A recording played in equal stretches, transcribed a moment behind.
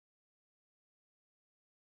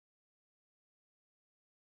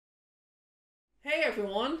Hey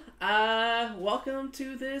everyone, welcome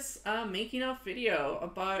to this making of video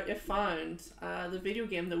about If Found, the video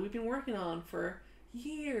game that we've been working on for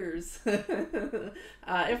years.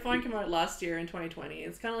 If Found came out last year in 2020.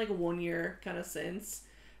 It's kind of like a 1 year kind of since,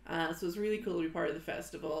 so it's really cool to be part of the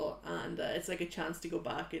festival, and it's like a chance to go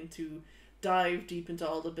back and to dive deep into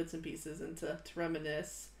all the bits and pieces and to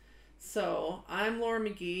reminisce. So, I'm Laura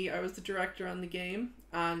McGee, I was the director on the game,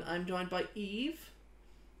 and I'm joined by Eve.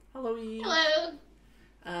 Hello, Eve. Hello.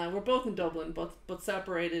 We're both in Dublin, but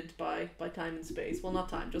separated by time and space. Well, not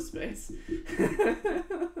time, just space.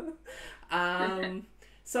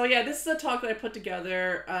 So yeah, this is a talk that I put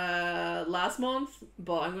together last month,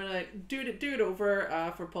 but I'm gonna do it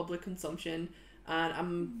over for public consumption, and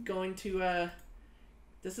I'm going to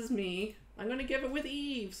this is me. I'm gonna give it with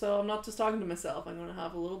Eve, so I'm not just talking to myself. I'm gonna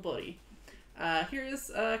have a little buddy.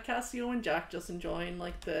 Here's Cassio and Jack just enjoying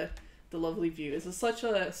like the lovely view. This is such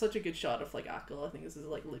a good shot of like Ackle. I think this is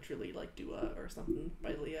like literally like Dua or something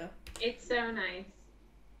by Leah. It's so nice.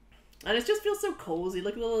 And it just feels so cozy,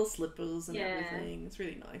 like the little slippers and everything. It's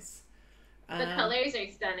really nice. The colors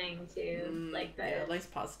are stunning too. Like the nice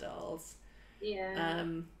pastels. Yeah.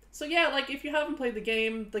 So yeah, like if you haven't played the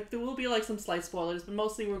game, like there will be like some slight spoilers, but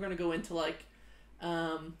mostly we're gonna go into like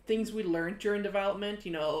things we learned during development,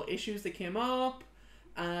 you know, issues that came up.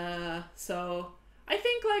 So I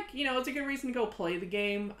think like, you know, it's a good reason to go play the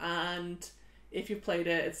game, and if you've played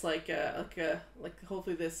it, it's like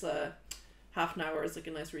hopefully this half an hour is like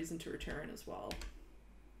a nice reason to return as well.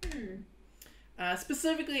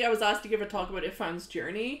 Specifically, I was asked to give a talk about If Found's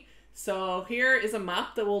journey. So here is a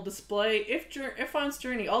map that will display If Found's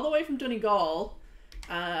journey all the way from Donegal,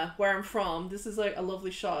 where I'm from. This is like a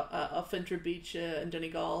lovely shot of Fintra Beach in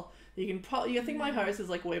Donegal. You can probably, I think my house is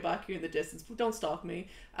like way back here in the distance, but don't stalk me.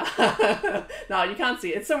 No, you can't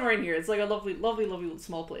see it. It's somewhere in here. It's like a lovely, lovely, lovely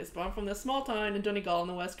small place. But I'm from this small town in Donegal on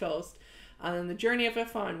the west coast. And then the journey of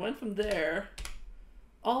If Found went from there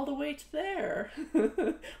all the way to there,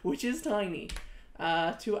 which is tiny,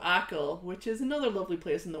 to Ackle, which is another lovely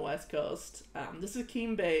place in the west coast. This is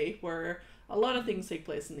Keem Bay, where a lot of things take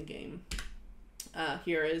place in the game.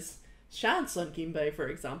 Here is Shant's on Keem Bay, for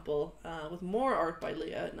example, with more art by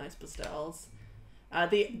Leah, nice pastels.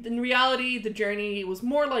 In reality, the journey was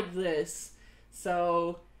more like this.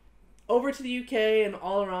 So, over to the UK and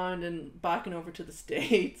all around and back and over to the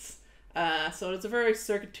States. So it's a very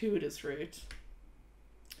circuitous route.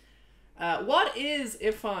 What is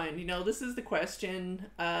If Found? You know, this is the question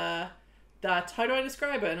how do I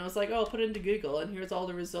describe it? And I was like, oh, I'll put it into Google, and here's all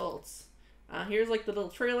the results. Here's like the little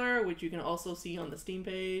trailer, which you can also see on the Steam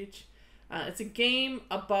page. It's a game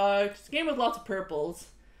with lots of purples.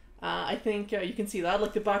 I think you can see that,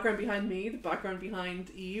 like the background behind me, the background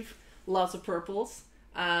behind Eve, lots of purples.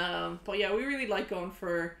 But yeah, we really like going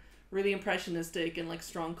for really impressionistic and like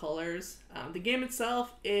strong colors. The game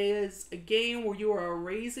itself is a game where you are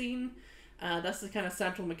raising, that's the kind of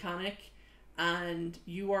central mechanic, and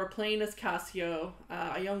you are playing as Cassio,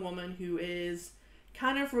 a young woman who is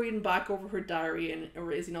kind of reading back over her diary and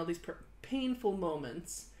erasing all these painful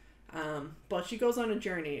moments. But she goes on a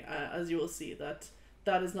journey, as you will see.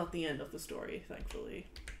 That is not the end of the story, thankfully.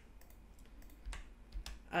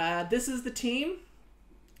 This is the team.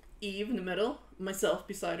 Eve in the middle, myself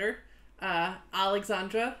beside her.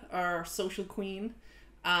 Alexandra, our social queen.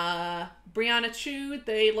 Brianna Chu,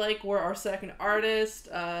 they were our second artist.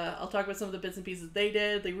 I'll talk about some of the bits and pieces they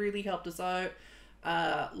did. They really helped us out.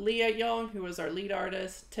 Leah Young, who was our lead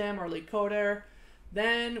artist. Tim, our lead coder.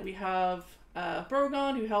 Then we have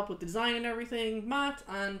Brogan, who helped with the design and everything, Matt,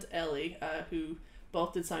 and Ellie, who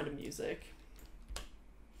both did sound and music.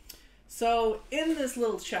 So in this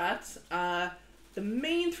little chat, the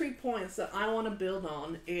main 3 points that I want to build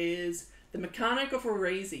on is the mechanic of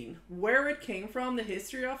erasing, where it came from, the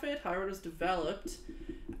history of it, how it was developed,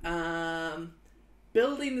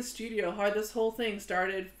 building the studio, how this whole thing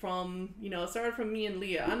started from, started from me and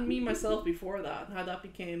Leah, and me myself before that, and how that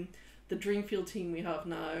became the DREAMFEEL team we have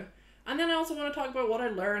now. And then I also want to talk about what I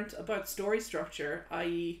learned about story structure,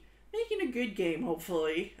 i.e. making a good game,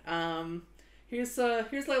 hopefully. Here's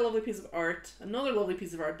like a lovely piece of art, another lovely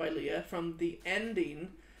piece of art by Leah from the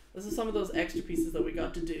ending. This is some of those extra pieces that we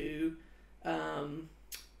got to do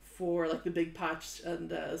for like the big patch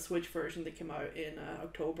and Switch version that came out in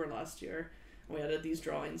October last year. And we added these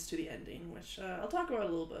drawings to the ending, which I'll talk about a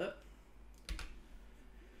little bit.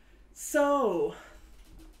 So,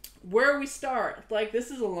 where we start, like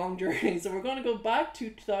this is a long journey, so we're going to go back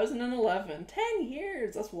to 2011, 10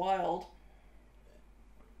 years, that's wild.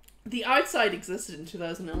 The outside existed in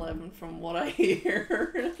 2011 from what I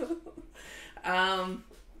hear.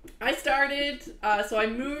 I started, so I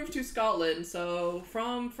moved to Scotland. So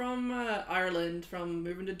from Ireland, from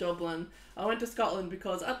moving to Dublin, I went to Scotland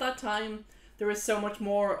because at that time there was so much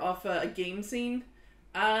more of a game scene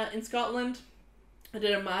in Scotland. I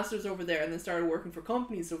did a master's over there and then started working for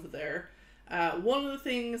companies over there. One of the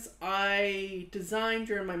things I designed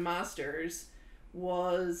during my master's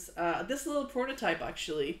was this little prototype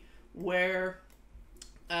actually, where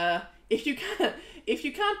if you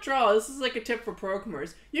can't draw, this is like a tip for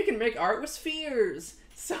programmers, you can make art with spheres.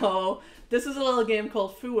 So this is a little game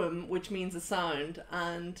called Fuim, which means a sound,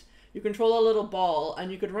 and you control a little ball,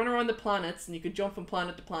 and you could run around the planets, and you could jump from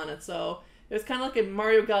planet to planet. So it was kind of like a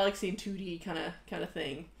Mario Galaxy in 2D kind of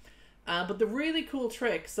thing. But the really cool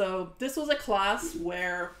trick, so this was a class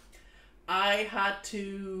where I had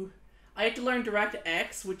to learn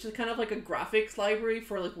DirectX, which is kind of like a graphics library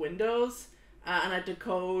for like Windows, and I had to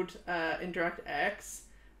code in DirectX.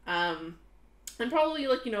 And probably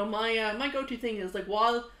like, you know, my go-to thing is like,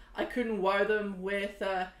 while I couldn't wire them with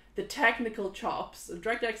the technical chops,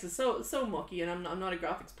 DirectX is so mucky, and I'm not a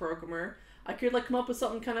graphics programmer. I could like come up with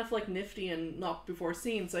something kind of like nifty and not before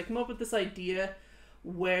seen. So I came up with this idea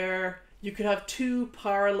where you could have two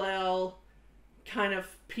parallel kind of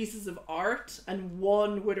pieces of art and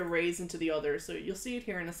one would erase into the other. So you'll see it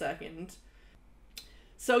here in a second.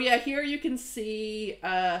 So yeah, here you can see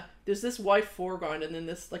there's this white foreground and then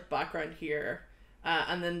this like background here.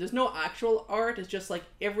 And then there's no actual art, it's just like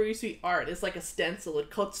every you see art, it's like a stencil, it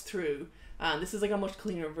cuts through. This is like a much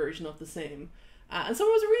cleaner version of the same. And so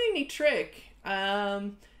it was a really neat trick.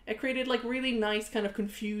 It created like really nice kind of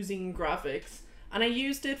confusing graphics. And I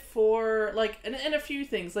used it for like, in a few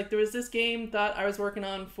things. Like there was this game that I was working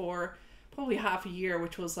on for probably half a year,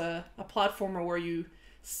 which was a platformer where you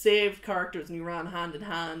saved characters and you ran hand in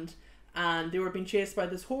hand. And they were being chased by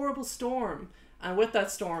this horrible storm. And with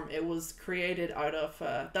that storm, it was created out of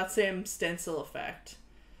that same stencil effect.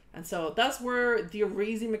 And so that's where the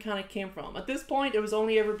erasing mechanic came from. At this point, it was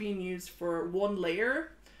only ever being used for one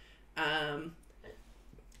layer.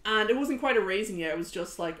 And it wasn't quite erasing yet. It was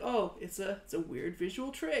just like, oh, it's a weird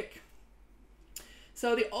visual trick.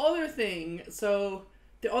 So the other thing, so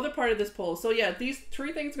the other part of this poll. So yeah, these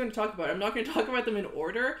three things I'm going to talk about. I'm not going to talk about them in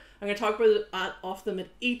order. I'm going to talk about them at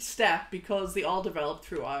each step because they all developed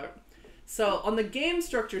throughout. So on the game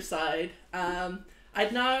structure side, I'm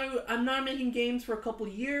now making games for a couple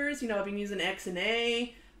of years. You know, I've been using X and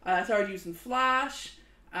A. I started using Flash,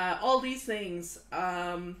 all these things.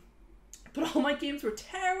 But all my games were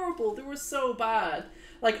terrible. They were so bad.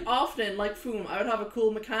 Like often, like Foom, I would have a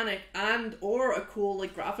cool mechanic or a cool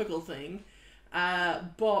like graphical thing,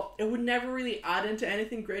 but it would never really add into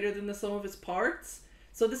anything greater than the sum of its parts.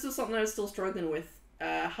 So this was something I was still struggling with.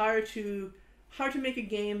 How to make a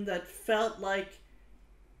game that felt like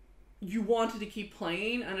you wanted to keep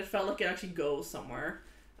playing and it felt like it actually goes somewhere.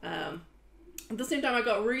 At the same time, I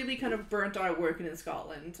got really kind of burnt out working in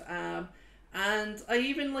Scotland. And I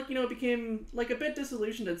even like, you know, became like a bit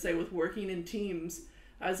disillusioned, I'd say, with working in teams.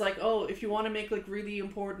 I was like, oh, if you want to make like really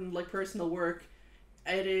important like personal work,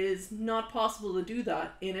 it is not possible to do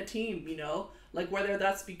that in a team, you know? Like whether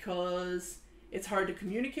that's because it's hard to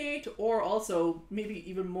communicate or also maybe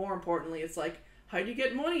even more importantly, it's like, how do you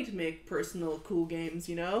get money to make personal cool games,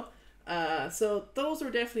 you know? So those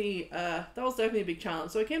were definitely, that was definitely a big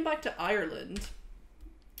challenge. So I came back to Ireland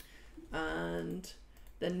and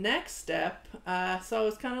the next step, so it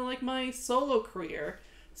was kind of like my solo career.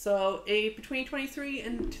 So between 2013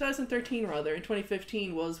 and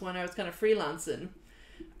 2015 was when I was kind of freelancing.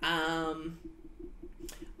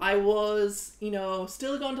 I was, you know,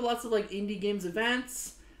 still going to lots of like indie games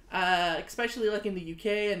events, especially like in the UK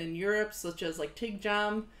and in Europe, such as like TIG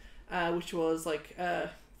Jam, which was like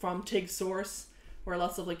from TIG Source, where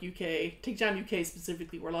lots of like TIG Jam UK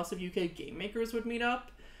specifically, where lots of UK game makers would meet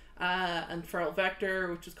up. And Feral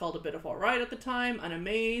Vector, which was called A Bit of Alright at the time, and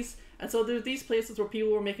Amaze. And so there were these places where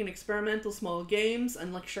people were making experimental small games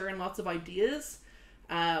and like sharing lots of ideas.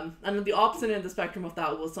 And then the opposite end of the spectrum of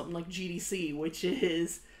that was something like GDC, which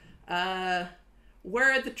is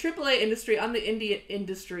where the AAA industry and the indie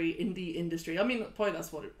industry, I mean, probably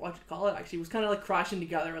that's what you'd call it actually, was kind of like crashing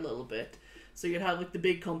together a little bit. So you'd have like the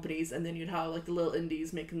big companies and then you'd have like the little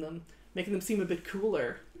indies making them seem a bit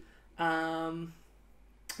cooler.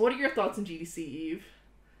 What are your thoughts on GDC, Eve?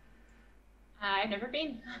 I've never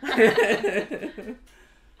been.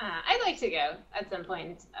 I'd like to go at some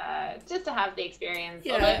point, just to have the experience.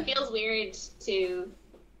 Yeah. Although it feels weird to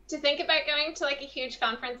think about going to like a huge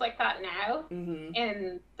conference like that now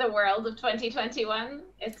in the world of 2021.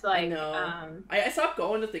 It's like, I know. I stopped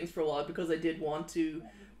going to things for a while because I did want to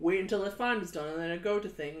wait until the fund was done and then I'd go to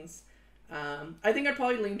things. I think I'd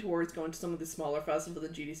probably lean towards going to some of the smaller festivals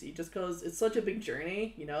than GDC, just because it's such a big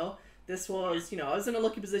journey, you know? This was, you know, I was in a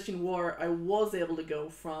lucky position where I was able to go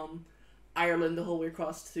from Ireland the whole way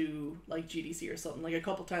across to, like, GDC or something. Like, a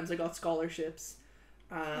couple times I got scholarships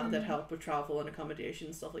that help with travel and accommodation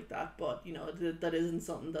and stuff like that, but, you know, that isn't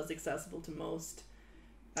something that's accessible to most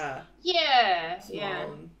small,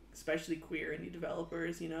 and especially queer indie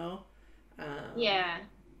developers, you know?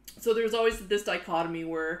 So there's always this dichotomy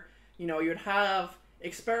where, you know, you'd have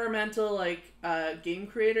experimental, like, game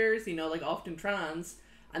creators, you know, like, often trans,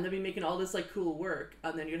 and they'd be making all this, like, cool work,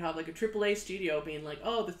 and then you'd have, like, a AAA studio being like,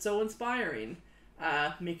 oh, that's so inspiring,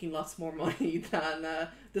 making lots more money than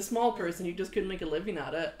the small person who just couldn't make a living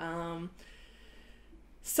at it.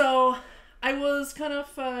 So I was kind of,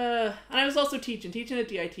 and I was also teaching at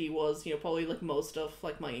DIT was, you know, probably, like, most of,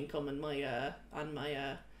 like, my income and my,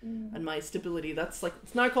 and my stability. That's, like,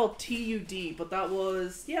 it's not called TUD, but that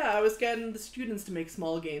was, I was getting the students to make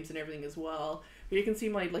small games and everything as well. But you can see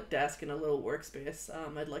my, like, desk in a little workspace.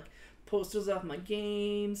 I'd, like, posters of my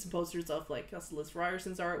games, posters of, like, that's Liz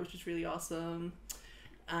Ryerson's art, which is really awesome.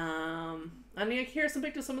 And, like, here's some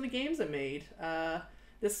pictures of some of the games I made.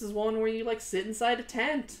 This is one where you, like, sit inside a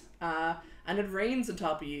tent, and it rains on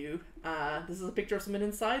top of you. This is a picture of someone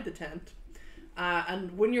inside the tent.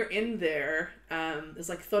 And when you're in there, there's,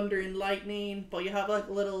 like, thunder and lightning, but you have, like,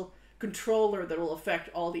 a little controller that will affect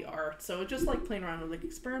all the art. So just, like, playing around with, like,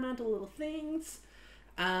 experimental little things.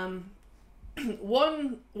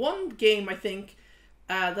 One game I think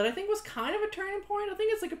that I think was kind of a turning point, I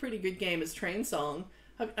think it's, like, a pretty good game, is Train Song.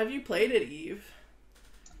 Have you played it, Eve?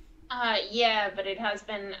 Yeah, but it has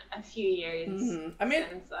been a few years. I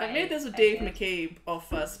made this with Dave McCabe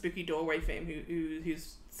of Spooky Doorway fame,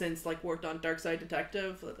 who's since, like, worked on Dark Side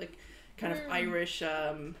Detective, like, kind of Irish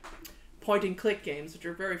point and click games, which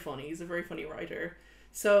are very funny. He's a very funny writer.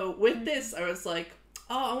 So with this, I was like,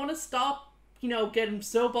 oh, I want to stop, you know, getting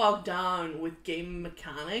so bogged down with game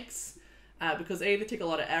mechanics, because they take a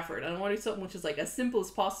lot of effort, and I want to do something which is, like, as simple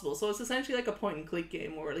as possible. So it's essentially like a point and click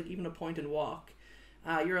game, or, like, even a point and walk.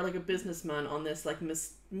 You're, like, a businessman on this, like,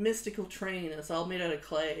 mystical train, and it's all made out of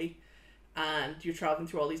clay, and you're traveling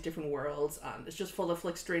through all these different worlds, and it's just full of,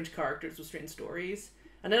 like, strange characters with strange stories.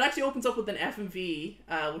 And it actually opens up with an FMV,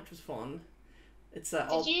 which was fun. It's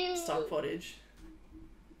all stock footage.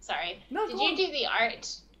 Sorry. No, did you do the art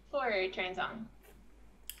for Train Song?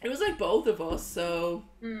 It was, like, both of us, so...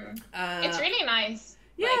 it's really nice.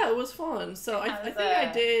 Yeah, like, it was fun. So I think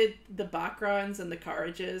I did the backgrounds and the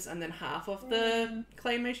carriages, and then half of the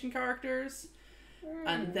claymation characters.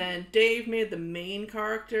 And then Dave made the main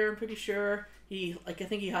character, I'm pretty sure. I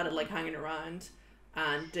think he had it, like, hanging around.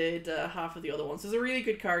 And did half of the other ones. There's a really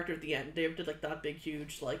good character at the end. Dave did, like, that big,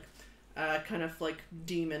 huge, like, kind of, like,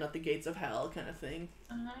 demon at the gates of hell kind of thing.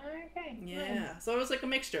 Okay. Yeah. Nice. So it was, like, a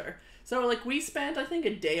mixture. So, like, we spent, I think,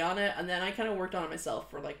 a day on it, and then I kind of worked on it myself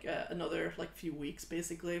for, like, another, like, few weeks,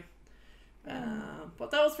 basically.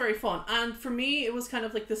 But that was very fun. And for me, it was kind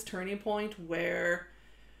of, like, this turning point where,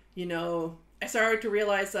 you know, I started to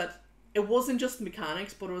realize that it wasn't just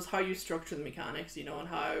mechanics, but it was how you structure the mechanics, you know, and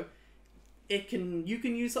how... you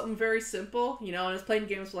can use something very simple, you know, and it's playing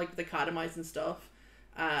games like the Katamites and stuff,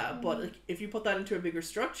 but, like, if you put that into a bigger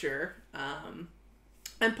structure,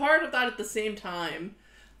 and part of that at the same time,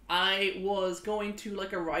 I was going to,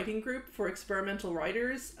 like, a writing group for experimental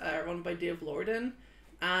writers, run by Dave Lorden,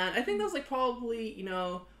 and I think that was, like, probably, you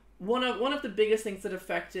know, one of the biggest things that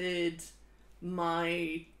affected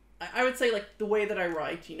I would say, like, the way that I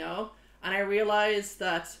write, you know, and I realized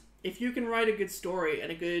that if you can write a good story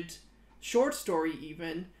and a good short story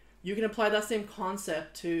even, you can apply that same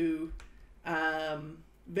concept to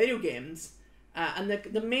video games. And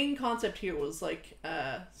the main concept here was, like,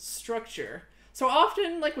 structure. So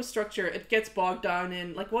often, like, with structure, it gets bogged down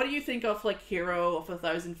in, like, what do you think of, like, Hero of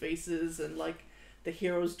 1,000 Faces and, like, the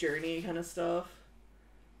hero's journey kind of stuff?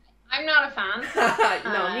 I'm not a fan.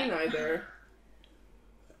 No, me neither.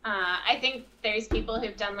 I think there's people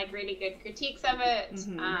who've done, like, really good critiques of it.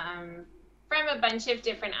 From a bunch of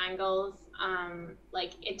different angles.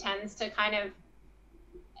 Like, it tends to kind of,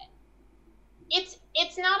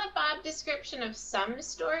 it's not a bad description of some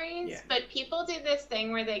stories, but people do this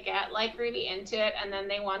thing where they get, like, really into it, and then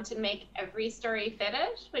they want to make every story fit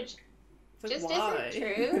it, which just isn't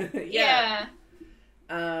true.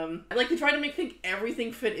 Like, they try to make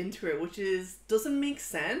everything fit into it, which doesn't make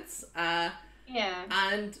sense.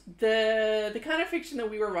 And the kind of fiction that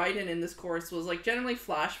we were writing in this course was, like, generally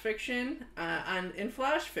flash fiction, and in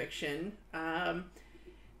flash fiction,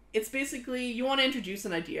 it's basically, you want to introduce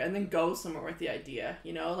an idea and then go somewhere with the idea,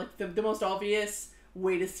 you know? Like, the most obvious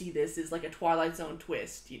way to see this is, like, a Twilight Zone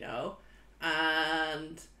twist, you know?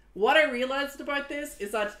 And what I realized about this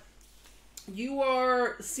is that you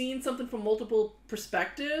are seeing something from multiple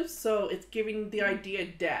perspectives, so it's giving the idea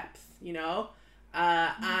depth, you know?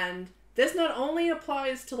 And this not only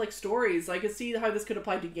applies to, like, stories. I could see how this could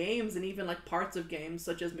apply to games and even, like, parts of games,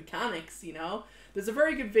 such as mechanics, you know? There's a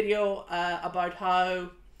very good video about how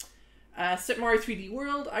Super Mario 3D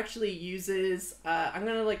World actually uses, I'm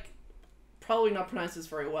gonna, like, probably not pronounce this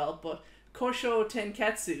very well, but Kosho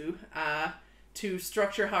Tenketsu to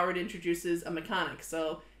structure how it introduces a mechanic.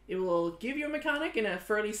 So it will give you a mechanic in a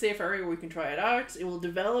fairly safe area where you can try it out. It will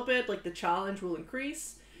develop it, like the challenge will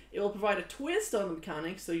increase. It will provide a twist on the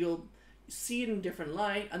mechanic, so you'll see it in a different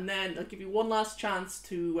light, and then it'll give you one last chance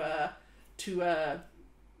to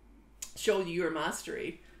show you your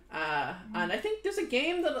mastery. And I think there's a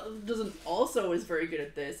game that also is very good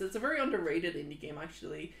at this. It's a very underrated indie game,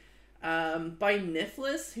 actually, by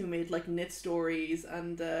Nifless, who made, like, Knit Stories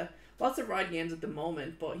and lots of ride games at the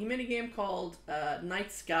moment. But he made a game called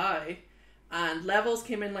Night Sky, and levels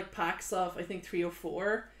came in, like, packs of, I think, 3 or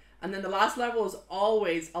 4. And then the last level was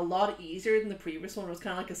always a lot easier than the previous one. It was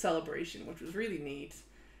kind of like a celebration, which was really neat.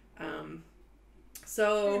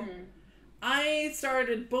 I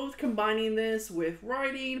started both combining this with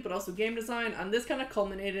writing, but also game design, and this kind of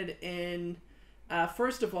culminated in,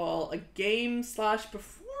 first of all, a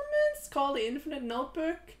game/performance called the Infinite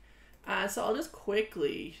Notebook. So I'll just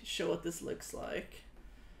quickly show what this looks like.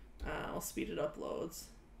 I'll speed it up loads.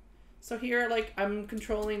 So here, like, I'm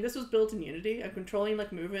controlling, this was built in Unity, I'm controlling,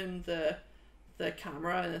 like, moving the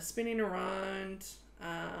camera and it's spinning around.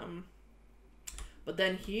 But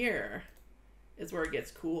then here is where it gets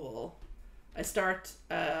cool. I start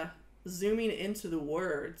zooming into the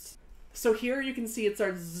words. So here you can see it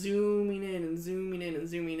starts zooming in and zooming in and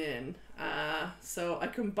zooming in. So I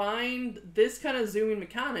combined this kind of zooming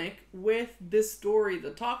mechanic with this story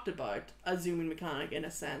that talked about a zooming mechanic in a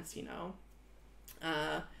sense, you know.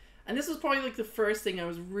 And this was probably, like, the first thing I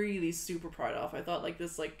was really super proud of. I thought, like,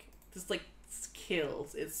 this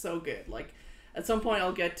kills. It's so good. Like, at some point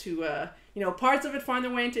I'll get to, you know, parts of it find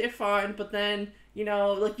their way into If Found, but then, you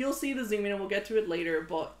know, like, you'll see the zooming and we'll get to it later,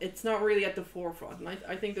 but it's not really at the forefront, and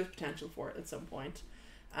I think there's potential for it at some point.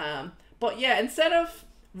 But yeah, instead of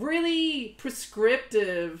really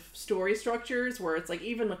prescriptive story structures where it's, like,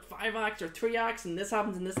 even, like, 5 acts or 3 acts and this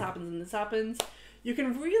happens and this happens and this happens, you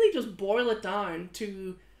can really just boil it down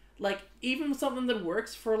to, like, even something that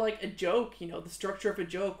works for, like, a joke, you know, the structure of a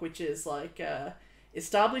joke, which is, like,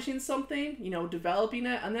 establishing something, you know, developing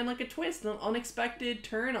it, and then, like, a twist, an unexpected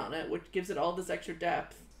turn on it, which gives it all this extra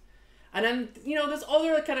depth. And then, you know, there's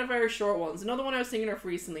other, like, kind of very short ones. Another one I was thinking of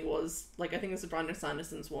recently was, like, I think it's Brandon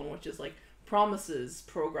Sanderson's one, which is, like, promises,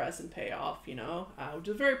 progress, and payoff, you know, which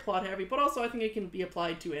is very plot heavy, but also I think it can be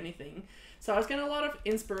applied to anything. So I was getting a lot of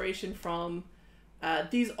inspiration from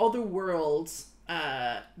these other worlds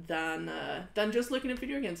than just looking at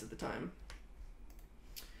video games at the time.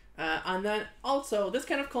 And then also this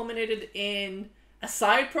kind of culminated in a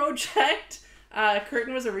side project.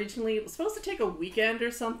 Curtain was originally supposed to take a weekend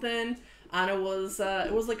or something, and it was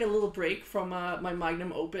like a little break from my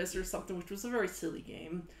magnum opus or something, which was a very silly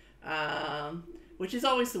game, which is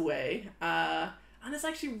always the way. And it's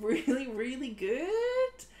actually really, really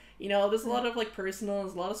good. You know, there's a lot of, like, personal,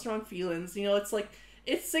 there's a lot of strong feelings. You know, it's like,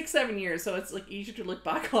 it's 6-7 years, so it's, like, easier to look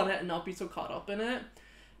back on it and not be so caught up in it.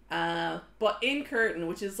 But in Curtain,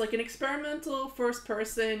 which is, like, an experimental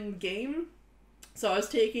first-person game, so I was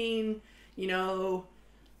taking, you know,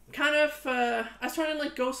 kind of, I was trying to,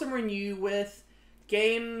 like, go somewhere new with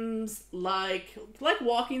games like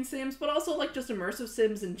walking sims, but also, like, just immersive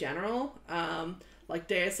sims in general, like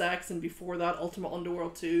Deus Ex, and before that, Ultima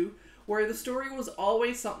Underworld 2, where the story was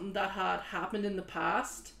always something that had happened in the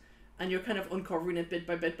past, and you're kind of uncovering it bit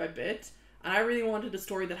by bit by bit. And I really wanted a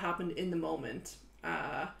story that happened in the moment.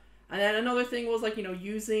 And then another thing was, like, you know,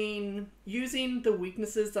 using the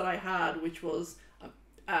weaknesses that I had, which was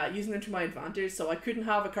using them to my advantage. So I couldn't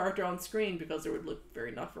have a character on screen because it would look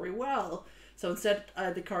not very well. So instead,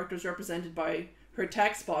 the character is represented by her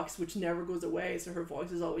text box, which never goes away. So her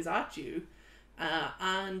voice is always at you.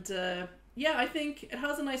 Yeah, I think it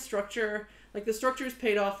has a nice structure. Like, the structure is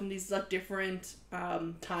paid off in these, like, different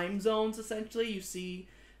time zones, essentially. You see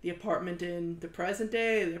the apartment in the present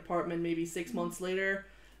day, the apartment maybe 6 months later,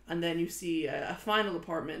 and then you see a final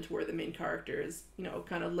apartment where the main character is, you know,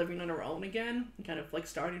 kind of living on her own again, and kind of, like,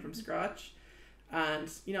 starting from scratch. And,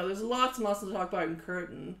 you know, there's lots and lots to talk about in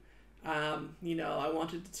Curtain. You know, I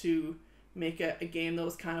wanted to make a game that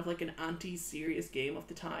was kind of like an anti-serious game of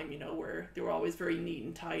the time, you know, where they were always very neat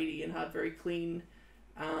and tidy and had very clean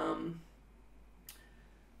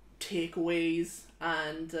takeaways,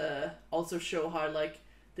 and also show how like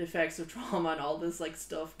the effects of trauma and all this like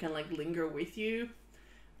stuff can like linger with you.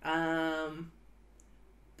 But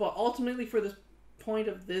ultimately, for the point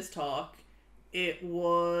of this talk, it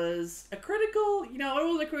was a critical, it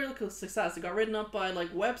was a critical success. It got written up by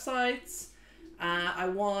like websites. I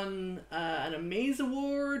won an Amaze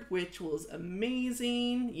Award, which was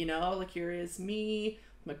amazing. Like here is me,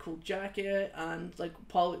 my cool jacket, and like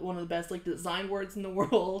probably one of the best like design words in the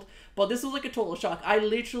world. But this was like a total shock. I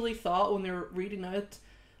literally thought when they were reading out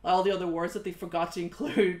all the other words that they forgot to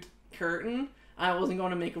include Curtin. I wasn't going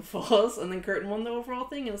to make a fuss, and then Curtin won the overall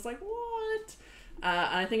thing, and it's like, what?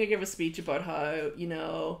 And I think I gave a speech about how,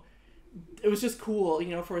 it was just cool,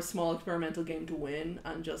 for a small experimental game to win,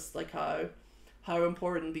 and just like how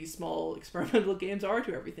important these small experimental games are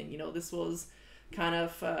to everything. This was kind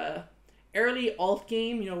of early alt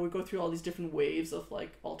game. We go through all these different waves of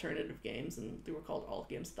like alternative games, and they were called alt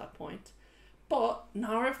games at that point. But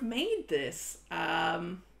now I've made this.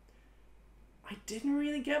 I didn't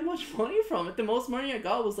really get much money from it. The most money I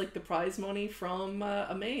got was like the prize money from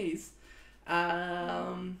Amaze.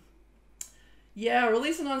 Yeah,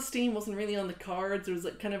 releasing on Steam wasn't really on the cards. It was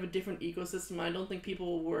like kind of a different ecosystem. I don't think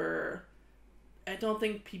people were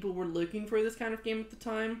looking for this kind of game at the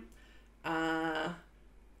time.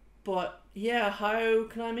 But yeah, how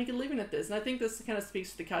can I make a living at this? And I think this kind of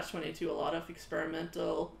speaks to the catch-22 a lot of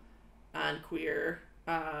experimental and queer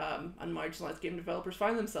and marginalized game developers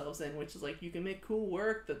find themselves in, which is like, you can make cool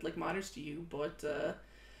work that like matters to you, but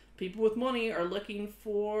people with money are looking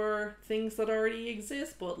for things that already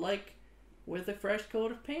exist, but like with a fresh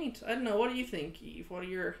coat of paint. I don't know. What do you think, Eve? What are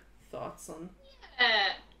your thoughts on?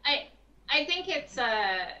 I think it's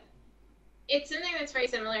something that's very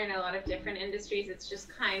similar in a lot of different industries. It's just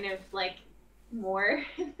kind of like more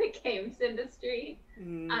the games industry.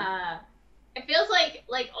 It feels like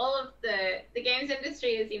all of the games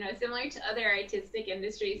industry is, similar to other artistic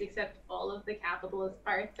industries, except all of the capitalist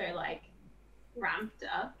parts are like ramped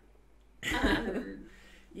up.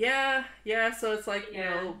 Yeah. So it's like,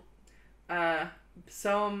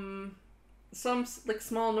 some like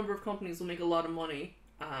small number of companies will make a lot of money.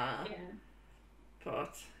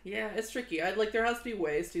 But yeah, it's tricky. There has to be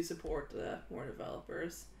ways to support more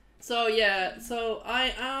developers. So yeah, so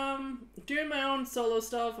I am doing my own solo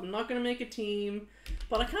stuff. I'm not gonna make a team,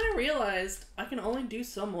 but I kind of realized I can only do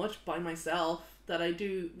so much by myself, that I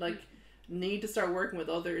do need to start working with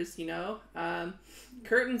others.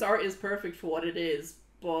 Curtin's art is perfect for what it is,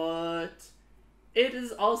 but it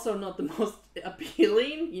is also not the most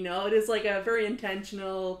appealing. It is like a very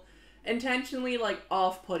intentionally like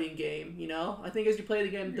off-putting game. I think as you play the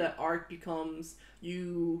game, the art becomes,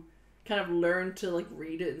 you kind of learn to like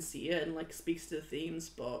read it and see it, and like speaks to the themes,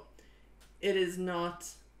 but it is not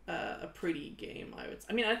a pretty game. I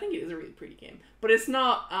think it is a really pretty game, but it's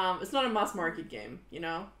not a mass market game,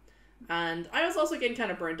 and I was also getting kind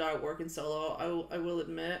of burnt out working solo, I will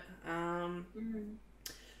admit.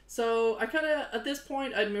 So I kind of, at this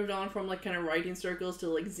point, I'd moved on from like kind of writing circles to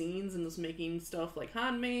like zines, and just making stuff like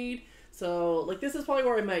handmade. So like this is probably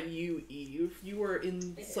where I met you, Eve. You were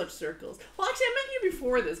in such circles. Well, actually, I met you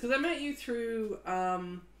before this, because I met you through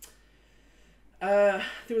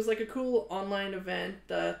there was like a cool online event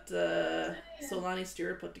that Solani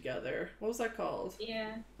Stewart put together. What was that called?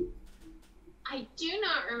 Yeah, I do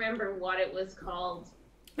not remember what it was called.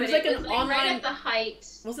 It was like an online, right at the height.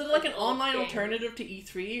 Was it like an online alternative to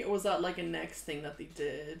E3, or was that like a next thing that they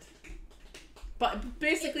did? But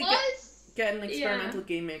basically, getting experimental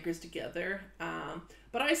game makers together.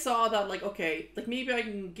 But I saw that maybe I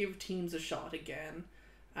can give teams a shot again.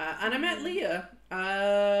 And I met Leah.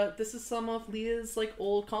 This is some of Leah's like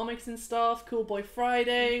old comics and stuff. Cool Boy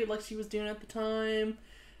Friday, like she was doing at the time.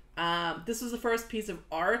 This was the first piece of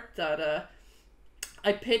art that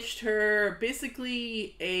I pitched her,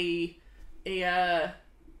 basically a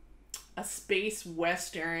space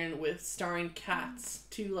western starring cats,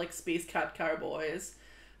 two like space cat cowboys,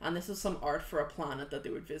 and this was some art for a planet that they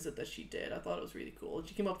would visit that she did. I thought it was really cool.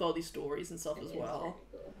 She came up with all these stories and stuff as well. Really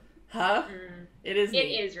cool. Huh? It is. It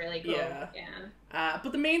is really cool. Yeah.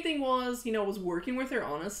 But the main thing was, was working with her.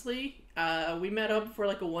 Honestly, we met up for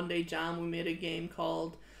like a one-day jam. We made a game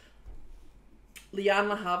called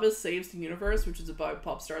Leanne LaHavis Saves the Universe, which is about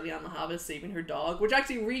pop star Leanne LaHavis saving her dog, which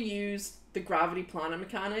actually reused the Gravity Planet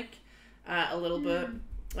mechanic a little bit.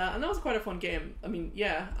 And that was quite a fun game.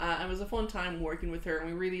 It was a fun time working with her, and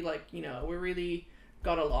we really we really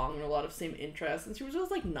got along in a lot of same interests, and she was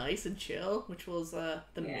just like nice and chill, which was the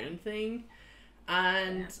main thing.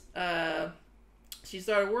 And she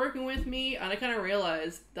started working with me, and I kind of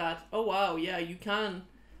realized that, oh wow, yeah, you can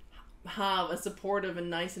have a supportive and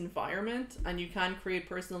nice environment, and you can create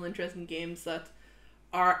personal interest in games that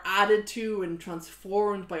are added to and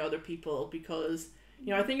transformed by other people, because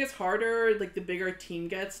I think it's harder, like, the bigger a team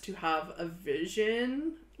gets, to have a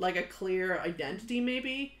vision, like a clear identity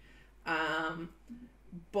maybe,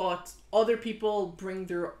 but other people bring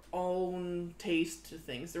their own taste to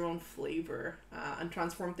things, their own flavor, and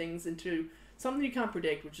transform things into something you can't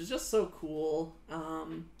predict, which is just so cool.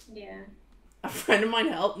 Yeah. A friend of mine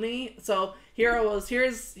helped me. So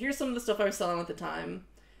here's some of the stuff I was selling at the time.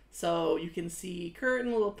 So you can see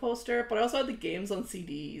curtain, a little poster, but I also had the games on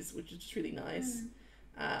CDs, which is just really nice.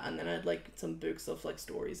 And then I had like some books of like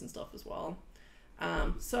stories and stuff as well.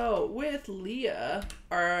 So with Leah,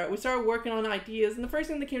 we started working on ideas, and the first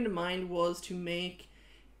thing that came to mind was to make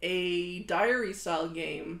a diary style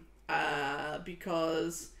game,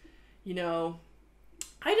 because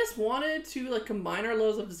I just wanted to like combine our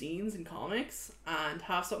loves of zines and comics and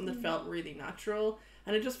have something that felt really natural,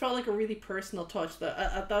 and it just felt like a really personal touch that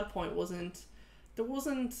at that point it wasn't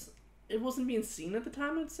being seen at the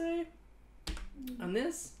time, I'd say. And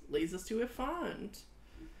this leads us to If Found.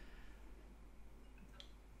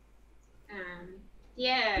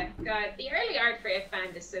 Yeah, God, the early art for If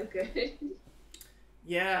Found is so good.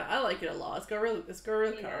 Yeah, I like it a lot. It's got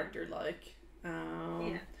real character, like.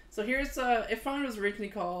 So here's If Found was originally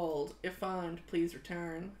called If Found, Please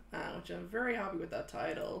Return, which I'm very happy with that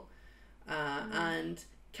title. And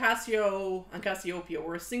Cassio and Cassiopeia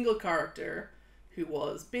were a single character who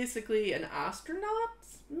was basically an astronaut,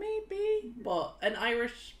 maybe, but an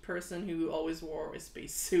Irish person who always wore a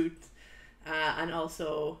spacesuit, and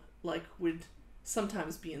also like would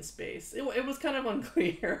sometimes be in space. It was kind of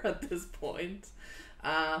unclear at this point,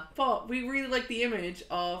 but we really like the image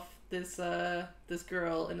of this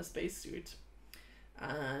girl in a spacesuit.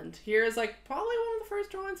 And here's like probably one of the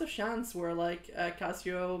first drawings of Chance, where like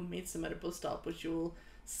Cassio meets him at a bus stop, which you'll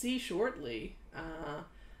see shortly.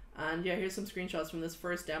 And yeah, here's some screenshots from this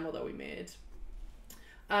first demo that we made.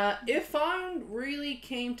 If Found really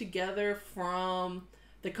came together from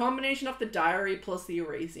the combination of the diary plus the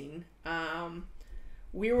erasing.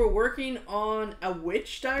 We were working on a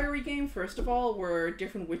witch diary game, first of all, where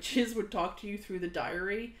different witches would talk to you through the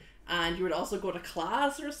diary, and you would also go to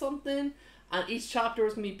class or something, and each chapter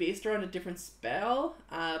was going to be based around a different spell.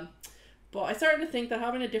 But I started to think that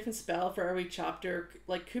having a different spell for every chapter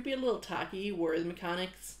like could be a little tacky, where the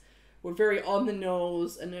mechanics were very on the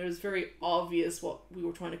nose and it was very obvious what we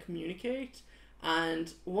were trying to communicate.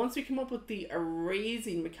 And once we came up with the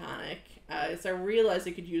erasing mechanic, I realized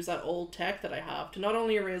I could use that old tech that I have to not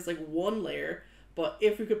only erase like one layer, but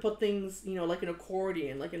if we could put things, like an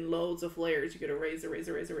accordion, like in loads of layers, you could erase.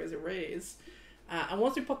 And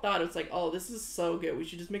once we put that, it's like, oh, this is so good. We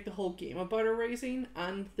should just make the whole game about erasing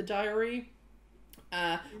and the diary.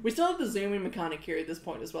 We still have the zooming mechanic here at this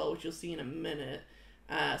point as well, which you'll see in a minute.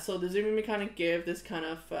 So the zooming mechanic gave this kind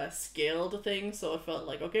of scale to things, so it felt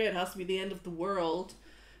like, okay, it has to be the end of the world.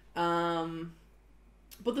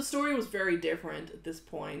 But the story was very different at this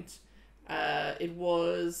point. It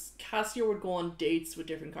was Cassio would go on dates with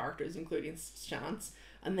different characters, including Chance,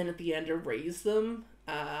 and then at the end erase them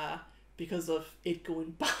because of it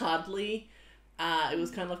going badly. It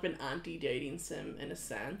was kind of like an anti-dating sim in a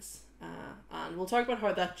sense. And we'll talk about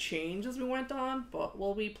how that changed as we went on, but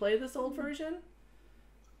will we play this old version?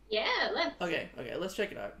 Yeah, let's. Okay, let's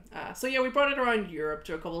check it out. So yeah, we brought it around Europe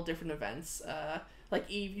to a couple of different events. Like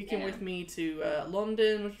Eve, you came with me to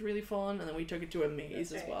London, which was really fun, and then we took it to a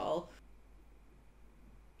maze as well.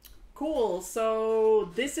 Cool,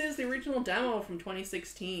 so this is the original demo from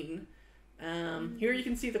 2016. Here you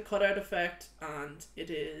can see the cutout effect, and it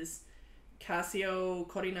is Cassio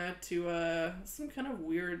cutting out to some kind of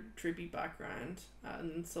weird trippy background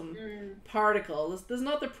and some particles. This is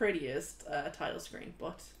not the prettiest title screen,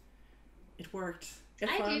 but it worked.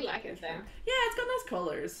 I do like it though. Yeah, it's got nice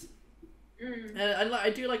colors. I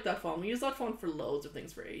do like that font. We use that font for loads of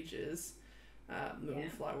things for ages.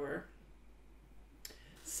 Moonflower.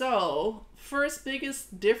 So, first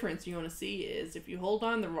biggest difference you want to see is if you hold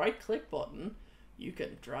down the right click button, you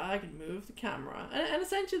can drag and move the camera. And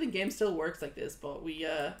essentially the game still works like this, but we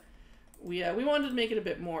wanted to make it a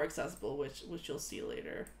bit more accessible, which you'll see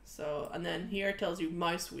later. So, and then here it tells you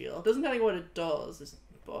mouse wheel. It doesn't tell you what it does,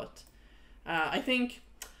 but I think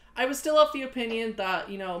I was still of the opinion that,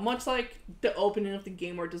 much like the opening of the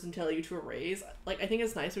game where it doesn't tell you to erase, like I think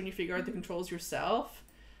it's nice when you figure out the controls yourself.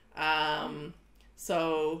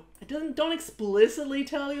 So it don't explicitly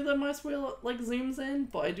tell you that mouse wheel like zooms in,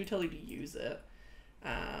 but I do tell you to use it.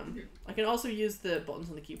 I can also use the buttons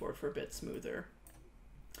on the keyboard for a bit smoother.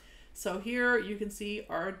 So here you can see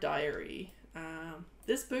our diary.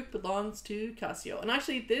 this book belongs to Cassio. And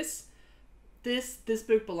actually this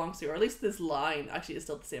book belongs to, or at least this line actually is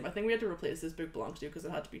still the same. I think we had to replace this book belongs to because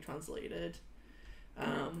it had to be translated.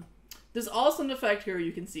 There's also an effect here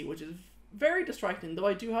you can see, which is very distracting, though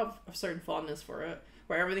I do have a certain fondness for it,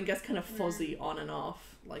 where everything gets kind of fuzzy on and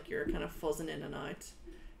off, like you're kind of fuzzing in and out.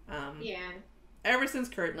 Ever since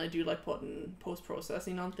Curtain, I do like putting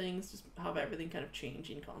post-processing on things, just have everything kind of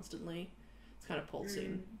changing constantly. It's kind of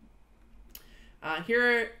pulsing.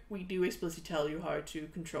 Here we do explicitly tell you how to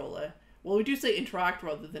control it. Well, we do say interact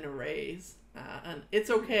rather than erase, and it's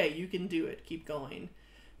okay, you can do it, keep going.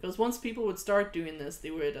 Because once people would start doing this, they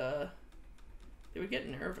would get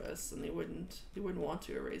nervous and they wouldn't want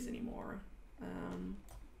to erase anymore.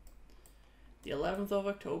 The 11th of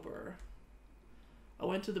October. I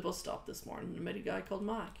went to the bus stop this morning and met a guy called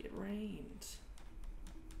Mac. It rained.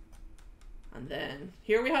 And then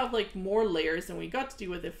here we have like more layers than we got to do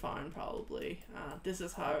with If Found, probably. This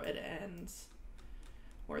is how it ends,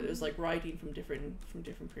 where there's like writing from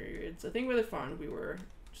different periods. I think with If Found we were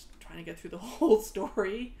just trying to get through the whole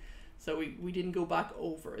story, so we didn't go back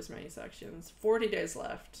over as many sections. 40 days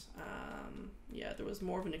left. Yeah, there was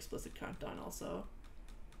more of an explicit countdown also.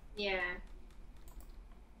 Yeah.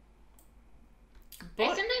 But I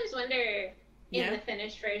sometimes wonder in the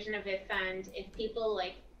finished version of If Found if people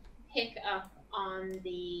like pick up on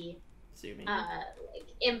the like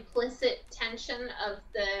implicit tension of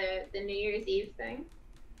the New Year's Eve thing.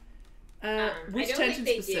 Which tension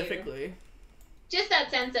specifically? Just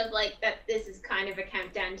that sense of like that this is kind of a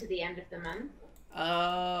countdown to the end of the month.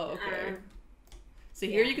 Oh, okay. So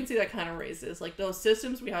here you can see that kind of raises. Like those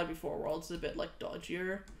systems we had before were also a bit like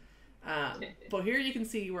dodgier. But here you can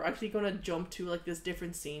see we're actually going to jump to like this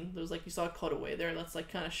different scene. There's like, you saw a cutaway there that's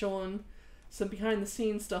like kind of showing some behind the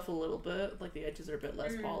scenes stuff a little bit. Like the edges are a bit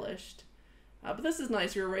less polished. But this is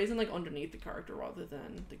nice. You're erasing like underneath the character rather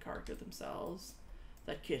than the character themselves.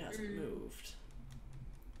 That kid hasn't moved.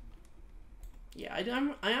 Yeah,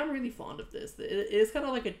 I am really fond of this. It is kind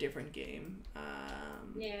of like a different game.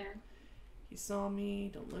 Yeah. He saw me.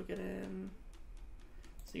 Don't look at him.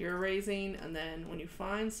 So you're erasing, and then when you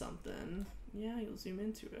find something, yeah, you'll zoom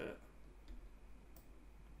into it.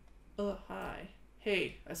 Oh, hi.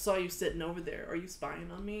 Hey, I saw you sitting over there. Are you spying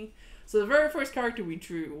on me? So the very first character we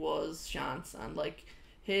drew was Chance, and like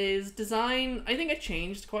his design, I think it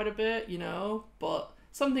changed quite a bit, you know, but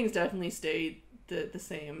some things definitely stayed the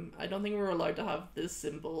same. I don't think we were allowed to have this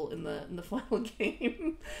symbol in the final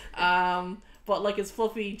game. But like his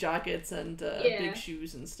fluffy jackets and big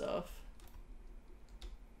shoes and stuff.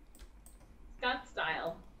 Got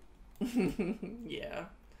style. Yeah.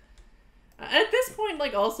 At this point,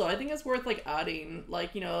 like, also, I think it's worth, like, adding,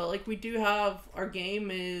 like, you know, like, we do have, our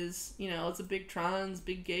game is, you know, it's a big trans,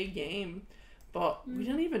 big gay game, but we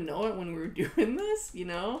didn't even know it when we were doing this, you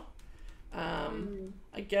know?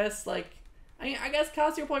 I guess, like, I guess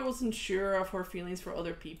Cassio probably wasn't sure of her feelings for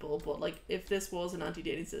other people, but, like, if this was an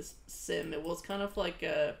anti-dating sim, it was kind of like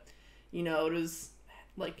a, you know, it was,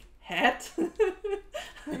 like, het.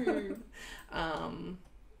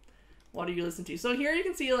 What do you listen to? So here you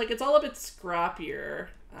can see, like, it's all a bit scrappier,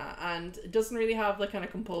 and it doesn't really have the kind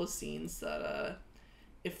of composed scenes that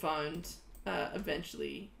If Found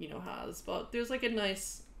eventually, you know, has. But there's, like, a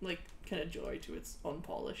nice, like, kind of joy to its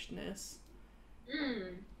unpolishedness.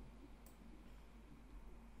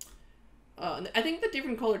 And I think the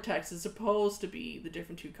different color text is supposed to be the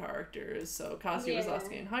different two characters. So Cassio was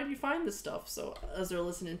asking, how do you find this stuff? So as they're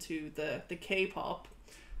listening to the K-pop,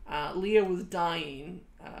 Leah was dying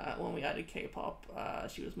when we added K-pop.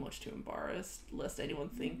 She was much too embarrassed lest anyone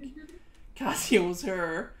think Cassio was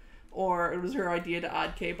her, or it was her idea to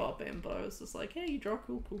add K-pop in. But I was just like, hey, you draw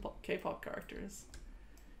cool K-pop characters.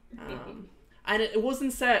 And it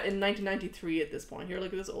wasn't set in 1993 at this point. Here,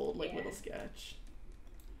 look at this old little sketch.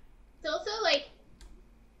 It's also like,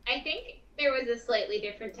 I think there was a slightly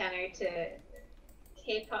different tenor to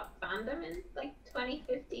K-pop fandom in like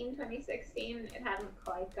 2015, 2016. It hadn't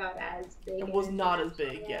quite got as big. It was not as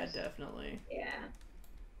big, yeah, definitely. Yeah.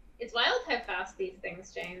 It's wild how fast these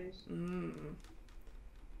things change.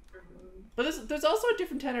 But there's also a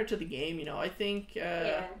different tenor to the game, you know. I think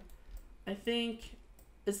I think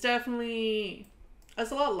it's definitely, it's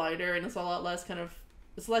a lot lighter and it's a lot less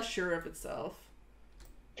it's less sure of itself.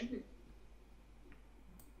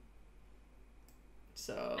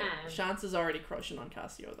 So Chance is already crushing on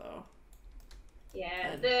Cassio though.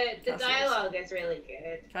 Yeah, the dialogue is really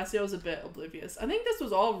good. Cassio's a bit oblivious. I think this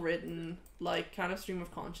was all written like kind of stream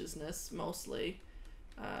of consciousness mostly.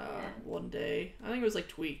 One day. I think it was like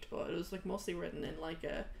tweaked, but it was like mostly written in like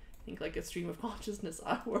a stream of consciousness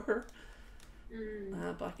hour.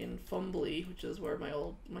 back in Fumbly, which is where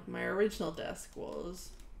my original desk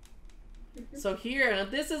was. So here, and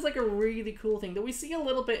this is like a really cool thing that we see a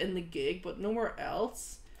little bit in the gig, but nowhere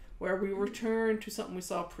else, where we return to something we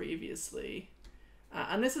saw previously.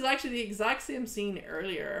 And this is actually the exact same scene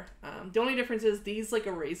earlier. The only difference is these like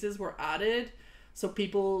erases were added so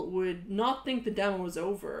people would not think the demo was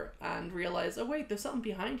over and realize, oh wait, there's something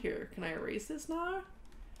behind here. Can I erase this now?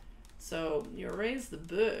 So you erase the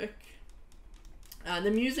book. And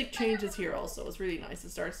the music changes here also. It's really nice.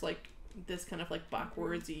 It starts like this kind of like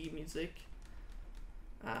backwards-y music.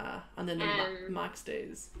 And then the Mac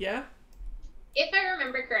stays. Yeah? If I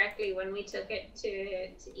remember correctly, when we took it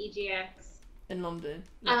to EGX in London,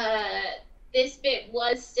 this bit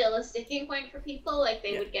was still a sticking point for people. Like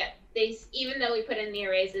they would get even though we put in the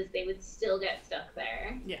erases, they would still get stuck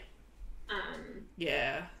there. Yeah.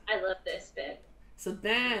 Yeah. I love this bit. So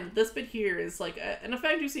then this bit here is like an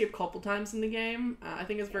effect you see a couple times in the game. I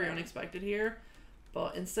think it's very unexpected here,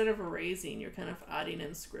 but instead of erasing, you're kind of adding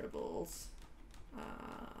in scribbles,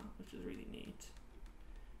 which is really neat.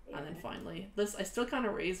 Yeah. And then finally, this I still can't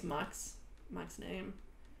erase Mac's name.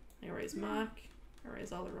 I erase Mac,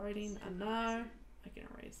 erase all the writing, and now I can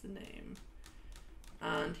erase the name.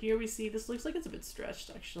 And here we see, this looks like it's a bit stretched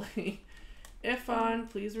actually. If on,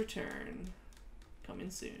 please return. Coming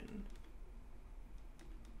soon.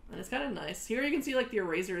 And it's kind of nice. Here you can see like the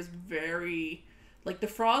eraser is very, like the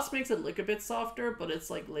frost makes it look a bit softer, but it's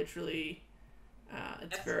like literally,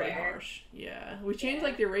 it's very harsh. Yeah. We changed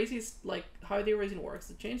like the erases, like how the erasing works.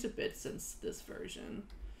 It changed a bit since this version.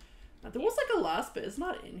 There was like a last bit, it's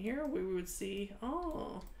not in here, where we would see,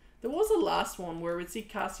 there was a last one where we'd see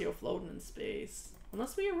Cassio floating in space.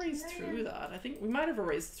 Unless we erased through that. I think we might have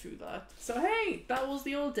erased through that. So hey, that was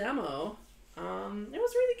the old demo. It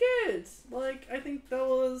was really good. Like, I think that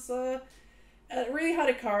was, it really had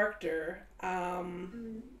a character.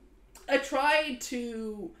 I tried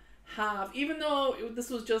to have, even though this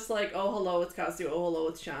was just like, oh hello, it's Cassio, oh hello,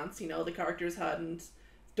 it's Chance, you know, the characters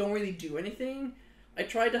don't really do anything. I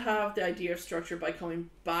tried to have the idea of structure by coming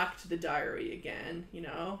back to the diary again, you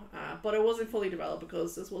know, but it wasn't fully developed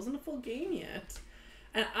because this wasn't a full game yet.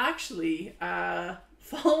 And actually,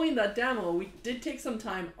 following that demo, we did take some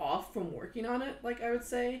time off from working on it, like I would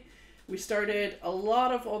say. We started a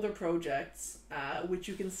lot of other projects, which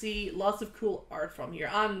you can see lots of cool art from here.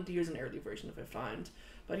 And here's an early version if I found.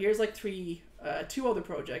 But here's like two other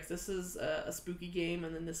projects. This is a spooky game,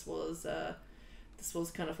 and then this was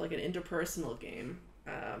kind of like an interpersonal game.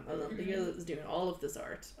 And then the guy that was doing all of this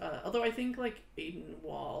art. Although I think like Aiden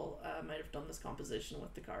Wall might have done this composition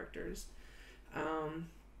with the characters.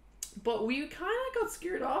 But we kind of got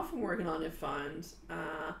scared off from working on It Found.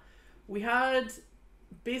 We had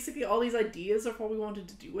basically all these ideas of what we wanted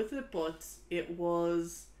to do with it, but it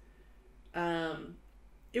was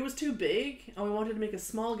too big, and we wanted to make a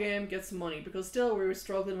small game, get some money, because still we were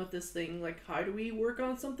struggling with this thing, like how do we work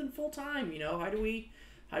on something full time, you know, how do we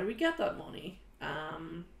get that money?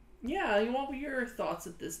 Yeah, what were your thoughts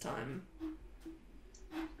at this time?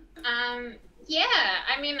 Yeah,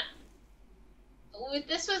 I mean,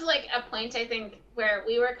 this was like a point, I think, where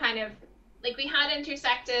we were kind of like, we had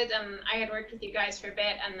intersected, and I had worked with you guys for a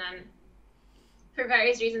bit, and then for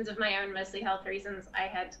various reasons of my own, mostly health reasons, I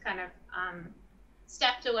had kind of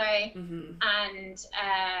stepped away. And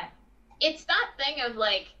it's that thing of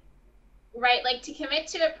like, right, like to commit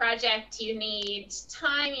to a project, you need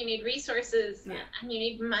time, you need resources, and you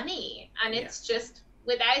need money, and it's just,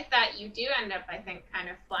 without that, you do end up, I think, kind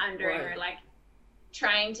of floundering, or like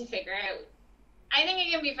trying to figure out. I think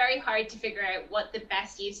it can be very hard to figure out what the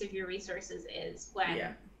best use of your resources is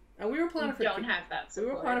when and we were planning you don't have that support.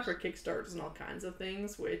 We were planning for Kickstarters and all kinds of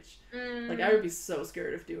things, which like I would be so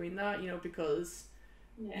scared of doing that, you know, because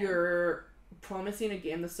you're promising a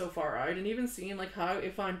game that's so far out, and even seeing like how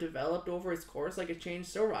If I'm developed over its course, like it changed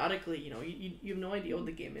so radically, you know, you have no idea what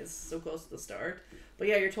the game is so close to the start. But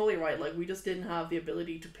yeah, you're totally right, like we just didn't have the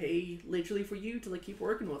ability to pay literally for you to like keep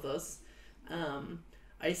working with us.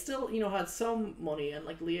 I still, you know, had some money, and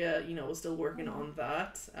like Leah, you know, was still working on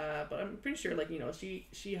that, but I'm pretty sure like, you know,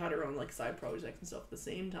 she had her own like side projects and stuff at the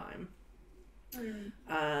same time.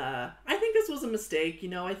 I think this was a mistake, you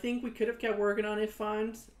know. I think we could have kept working on It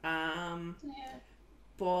Found,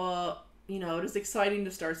 but you know, it was exciting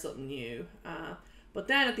to start something new. But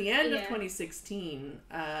then at the end of 2016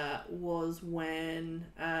 was when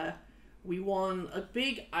we won a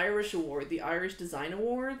big Irish award, the Irish Design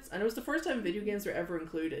Awards, and it was the first time video games were ever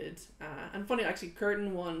included. And funny, actually,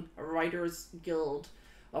 Curtin won a Writers Guild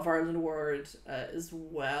of Ireland award as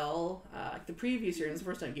well. The previous year, it was the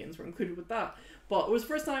first time games were included with that. But it was the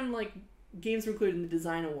first time like games were included in the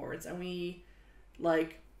Design Awards, and we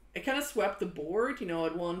like, it kind of swept the board, you know,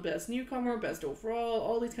 it won Best Newcomer, Best Overall,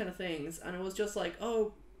 all these kind of things. And it was just like,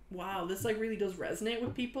 oh, wow, this, like, really does resonate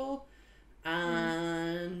with people.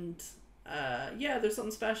 And, yeah, there's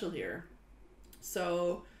something special here.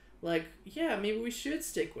 So, like, yeah, maybe we should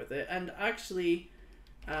stick with it. And actually,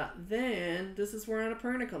 then, this is where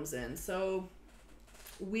Annapurna comes in. So,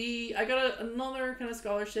 I got another kind of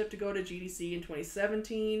scholarship to go to GDC in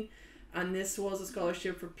 2017. And this was a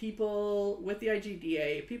scholarship for people with the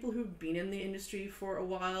IGDA, people who've been in the industry for a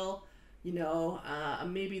while, you know,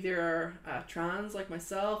 maybe they're trans like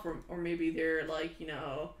myself, or maybe they're like, you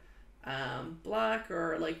know, black,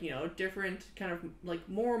 or like, you know, different kind of like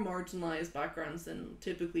more marginalized backgrounds than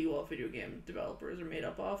typically what video game developers are made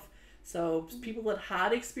up of. So people that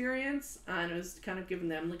had experience, and it was kind of giving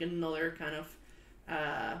them like another kind of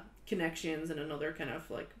connections and another kind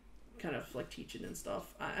of like teaching and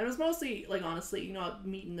stuff. And it was mostly like, honestly, you know,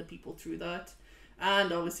 meeting the people through that,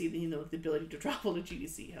 and obviously the, you know, the ability to travel to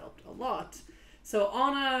GDC helped a lot. So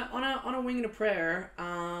on a wing and a prayer,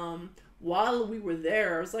 while we were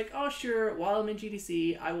there, I was like, oh sure, while I'm in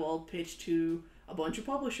GDC, I will pitch to a bunch of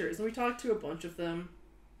publishers, and we talked to a bunch of them,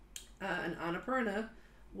 and Annapurna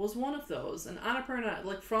was one of those. And Annapurna,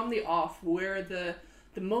 like from the off, were the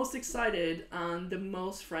most excited and the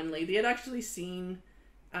most friendly. They had actually seen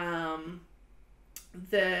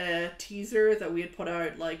the teaser that we had put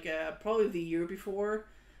out like probably the year before.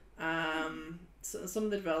 So some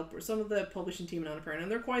of the developers, some of the publishing team in Annapurna, and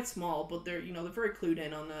they're quite small, but they're, you know, they're very clued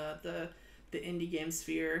in on the indie game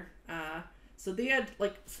sphere. So they had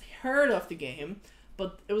like heard of the game,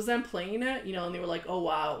 but it was them playing it, you know, and they were like, oh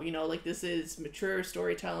wow, you know, like this is mature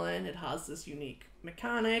storytelling, it has this unique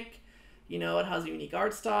mechanic, you know, it has a unique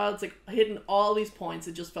art style, it's like hitting all these points.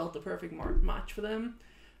 It just felt the perfect match for them.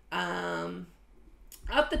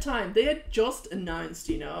 At the time, they had just announced,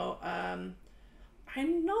 you know,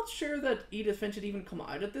 I'm not sure that Edith Finch had even come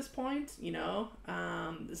out at this point, you know,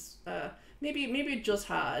 maybe it just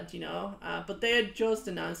had, you know, but they had just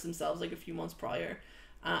announced themselves like a few months prior,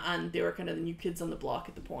 and they were kind of the new kids on the block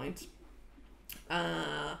at the point.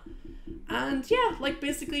 And yeah, like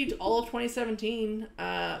basically all of 2017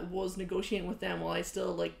 was negotiating with them while I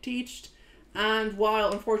still like teached, and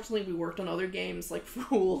while unfortunately we worked on other games like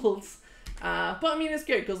Fools. But I mean, it's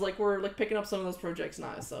good because like we're like picking up some of those projects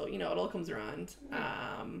now, so you know it all comes around.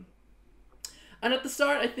 And at the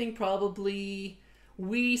start, I think probably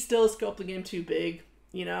we still scoped the game too big,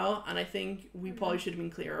 you know, and I think we probably should have been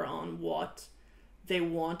clearer on what they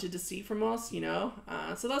wanted to see from us, you know.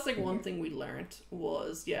 So that's like one thing we learned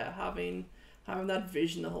was, yeah, having that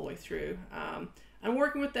vision the whole way through. And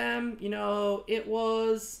working with them, you know, it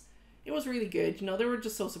was really good. You know, they were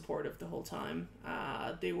just so supportive the whole time.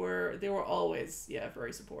 They were always, yeah,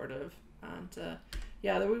 very supportive. And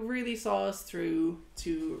yeah, they really saw us through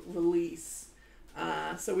to release.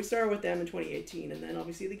 So we started with them in 2018, and then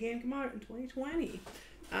obviously the game came out in 2020.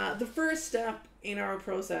 The first step in our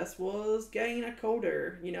process was getting a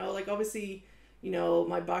coder. You know, like obviously, you know,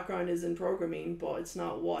 my background is in programming, but it's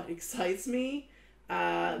not what excites me.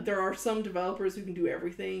 There are some developers who can do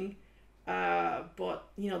everything. But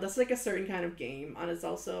you know, that's like a certain kind of game, and it's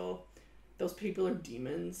also, those people are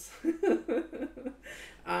demons.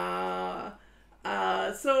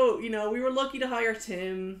 So you know, we were lucky to hire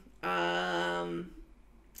Tim.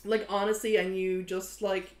 Like honestly, I knew just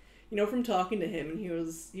like, you know, from talking to him, and he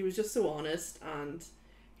was just so honest, and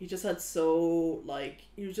he just had so like,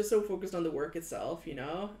 he was just so focused on the work itself, you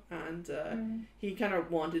know, and he kind of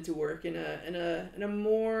wanted to work in a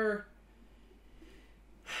more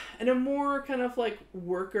kind of like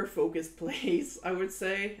worker focused place, I would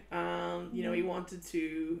say. You know, he wanted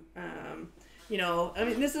to, you know, I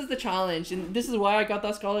mean, this is the challenge, and this is why I got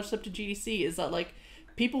that scholarship to GDC, is that like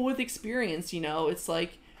people with experience, you know, it's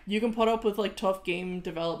like you can put up with like tough game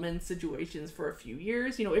development situations for a few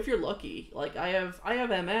years, you know, if you're lucky. Like I have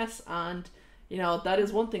MS, and you know, that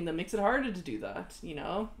is one thing that makes it harder to do that, you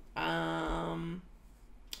know.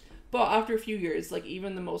 But after a few years, like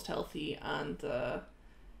even the most healthy and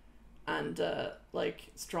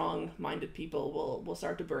like strong-minded people will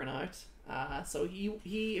start to burn out. So he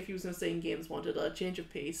if he was going to stay in games, wanted a change of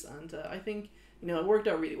pace, and I think, you know, it worked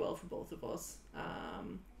out really well for both of us.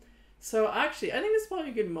 So actually, I think this is probably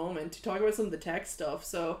a good moment to talk about some of the tech stuff.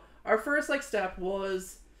 So our first like step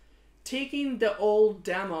was taking the old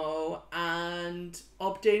demo and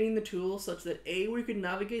updating the tool such that A, we could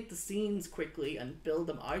navigate the scenes quickly and build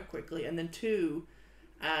them out quickly, and then 2,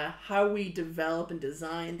 how we develop and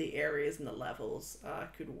design the areas and the levels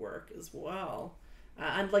could work as well.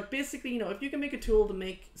 And like basically, you know, if you can make a tool to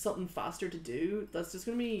make something faster to do, that's just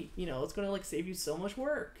gonna be, you know, it's gonna like save you so much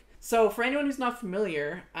work. So for anyone who's not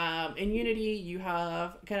familiar, in Unity you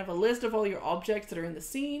have kind of a list of all your objects that are in the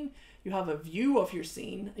scene. You have a view of your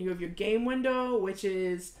scene. You have your game window, which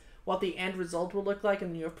is what the end result will look like,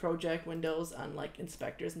 and you have project windows and like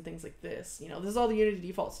inspectors and things like this. You know, this is all the Unity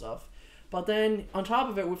default stuff. But then on top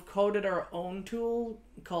of it, we've coded our own tool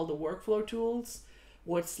called the workflow tools,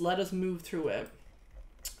 which let us move through it.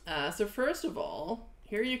 So first of all,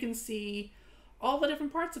 here you can see all the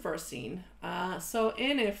different parts of our scene. So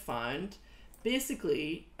in If Found,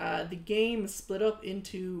 basically the game is split up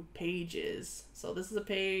into pages. So this is a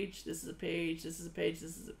page, this is a page, this is a page,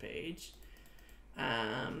 this is a page.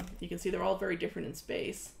 You can see they're all very different in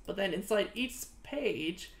space, but then inside each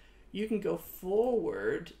page you can go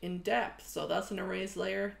forward in depth. So that's an erase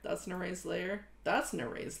layer, that's an erase layer, that's an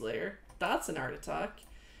erase layer, that's an art attack.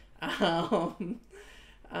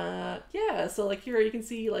 Yeah, so like here you can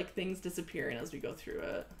see like things disappearing as we go through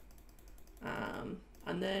it.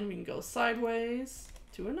 And then we can go sideways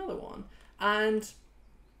to another one. And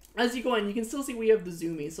as you go in, you can still see we have the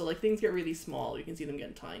zoomies. So like things get really small. You can see them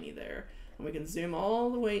getting tiny there. And we can zoom all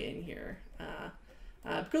the way in here.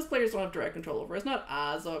 Because players don't have direct control over it, it's not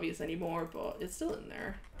as obvious anymore, but it's still in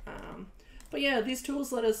there. But yeah, these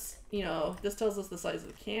tools let us, you know, this tells us the size of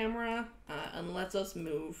the camera and lets us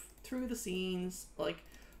move through the scenes like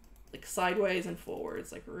sideways and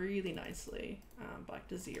forwards, like really nicely. Back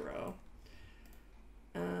to 0.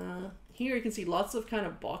 Here you can see lots of kind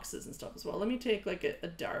of boxes and stuff as well. Let me take like a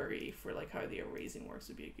diary for like how the erasing works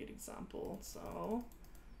would be a good example. So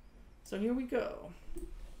here we go.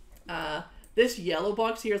 This yellow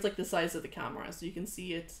box here is like the size of the camera, so you can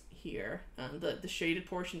see it here, and the shaded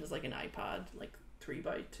portion is like an iPad, like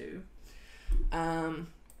 3x2.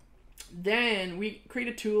 Then we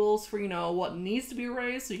created tools for, you know, what needs to be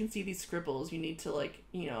erased. So you can see these scribbles. You need to like,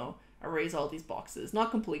 you know, erase all these boxes,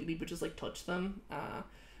 not completely, but just like touch them. And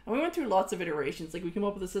we went through lots of iterations. Like we came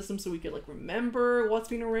up with a system so we could like remember what's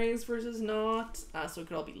being erased versus not, so it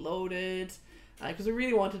could all be loaded, because we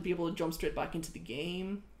really wanted to be able to jump straight back into the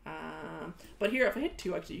game. But here, if I hit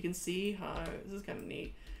 2, actually, you can see how this is kind of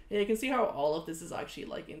neat. Yeah, you can see how all of this is actually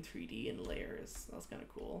like in 3D in layers. That's kind of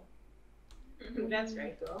cool. That's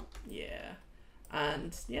very cool. Yeah,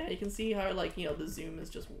 and yeah, you can see how like, you know, the zoom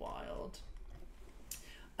is just wild.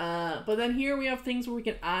 But then here we have things where we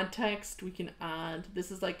can add text. We can add,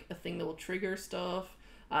 this is like a thing that will trigger stuff,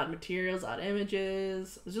 add materials, add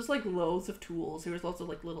images. There's just like loads of tools. Here's lots of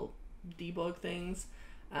like little debug things.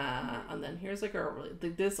 And then here's like our,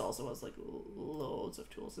 this also has like loads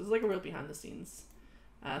of tools. This is like a real behind the scenes.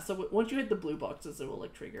 So once you hit the blue boxes, it will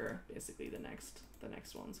like trigger basically the next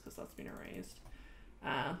ones, because that's been erased.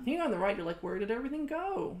 Here on the right, you're like, where did everything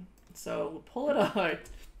go? So we'll pull it out.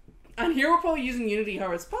 And here we're probably using Unity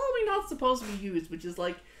how it's probably not supposed to be used, which is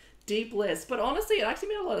like deep list. But honestly, it actually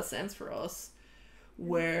made a lot of sense for us.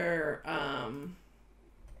 Where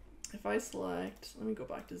if I select, let me go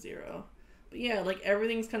back to 0. But yeah, like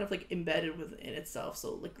everything's kind of like embedded within itself.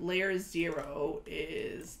 So like layer 0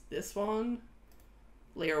 is this one.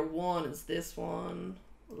 Layer 1 is this one.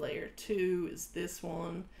 Layer 2 is this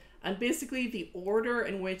one. And basically the order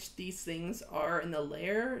in which these things are in the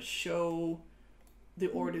layer show the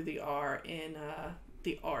order they are in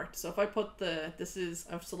the art. So if I put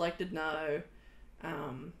I've selected now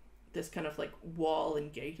this kind of like wall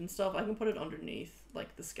and gate and stuff, I can put it underneath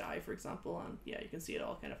like the sky, for example, and yeah, you can see it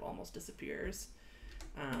all kind of almost disappears.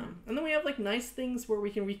 And then we have like nice things where we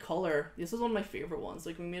can recolor. This is one of my favorite ones.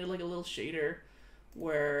 Like we made like a little shader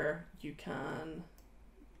where you can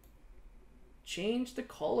change the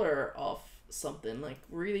color of something like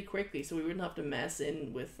really quickly, so we wouldn't have to mess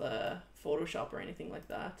in with Photoshop or anything like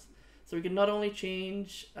that. So we could not only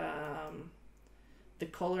change the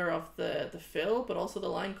color of the fill, but also the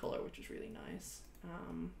line color, which is really nice.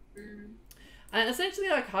 And essentially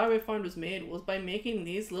like how I found was made was by making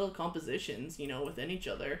these little compositions, you know, within each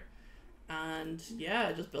other, and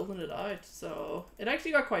yeah, just building it out. So it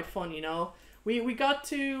actually got quite fun, you know. We got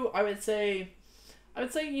to, I would say,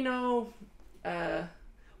 you know,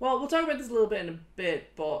 well, we'll talk about this a little bit in a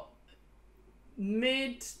bit, but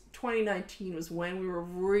mid 2019 was when we were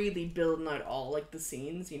really building out all like the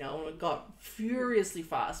scenes, you know, and it got furiously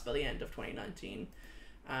fast by the end of 2019.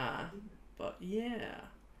 But yeah.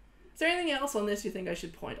 Is there anything else on this you think I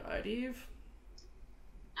should point out, Eve?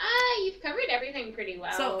 You've covered everything pretty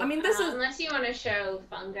well. So, I mean, this is... Unless you want to show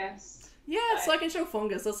fungus. Yeah, but... so I can show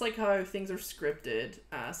fungus. That's like how things are scripted.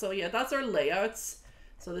 So yeah, that's our layouts.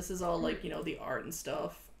 So this is all like, you know, the art and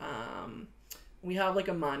stuff. We have like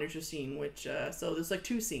a manager scene, which, so there's like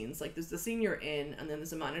 2 scenes. Like there's the scene you're in, and then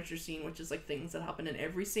there's a manager scene, which is like things that happen in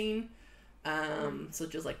every scene. So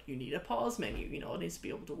just like you need a pause menu, you know, it needs to be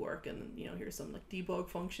able to work, and you know, here's some like debug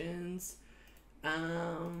functions.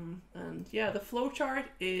 And yeah, the flowchart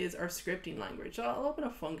is our scripting language. I'll open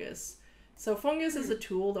up Fungus. So Fungus is a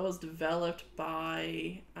tool that was developed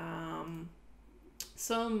by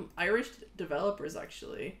some Irish developers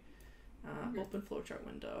actually. Open flowchart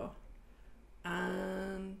window.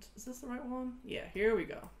 And is this the right one? Yeah, here we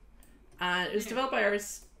go. And it was developed by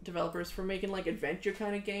Irish developers for making like adventure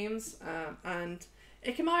kind of games. And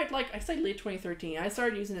it came out like, I say late 2013. I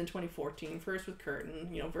started using it in 2014, first with Curtain,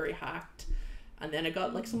 you know, very hacked. And then it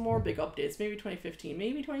got like some more big updates, maybe 2015,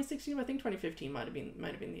 maybe 2016. I think 2015 might have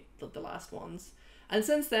been the last ones. And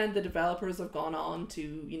since then, the developers have gone on to,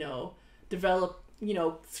 you know, develop, you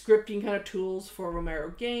know, scripting kind of tools for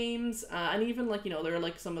Romero games, and even like, you know, they're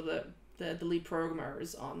like some of the lead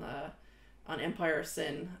programmers on Empire of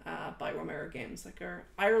Sin by Romero Games, like our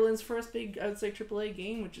Ireland's first big, I would say, AAA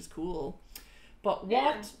game, which is cool. But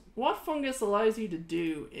what Fungus allows you to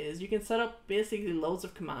do is you can set up basically loads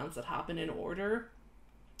of commands that happen in order.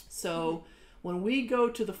 So when we go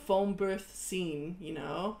to the phone booth scene, you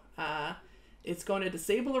know, it's going to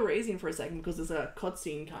disable erasing for a second because it's a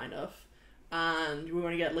cutscene kind of. And we're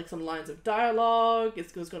going to get like some lines of dialogue.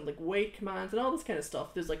 It's going to like wait commands and all this kind of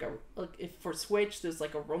stuff. There's like if for Switch, there's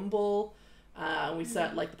like a rumble. And we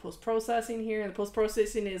set like the post-processing here. And the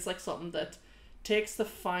post-processing is like something that takes the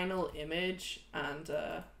final image and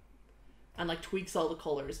like tweaks all the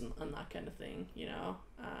colors and that kind of thing, you know.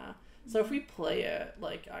 So if we play it,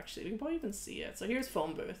 like actually we can probably even see it. So here's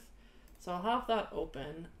phone booth. So I'll have that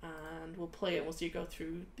open and we'll play it. We'll see it go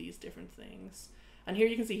through these different things. And here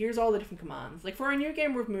you can see, here's all the different commands. Like for a new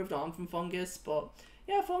game, we've moved on from Fungus, but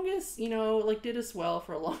yeah, Fungus, you know, like did us well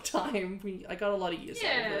for a long time. I got a lot of use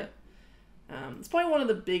out of it. It's probably one of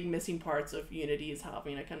the big missing parts of Unity is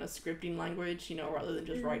having a kind of scripting language, you know, rather than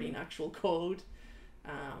just writing actual code.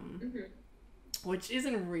 Which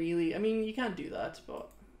isn't really, I mean, you can't do that, but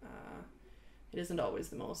it isn't always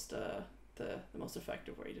the most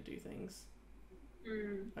effective way to do things.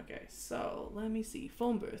 Okay, so let me see,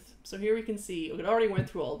 phone booth. So here we can see, it already went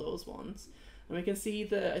through all those ones, and we can see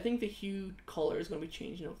I think the hue color is going to be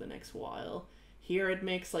changing over the next while. Here it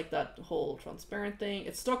makes like that whole transparent thing.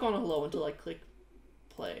 It's stuck on a hello until I click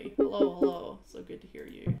play. Hello, hello. So good to hear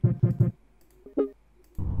you.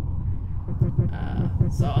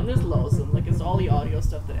 And there's loads of them. Like it's all the audio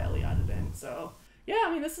stuff that Ellie added in. So yeah,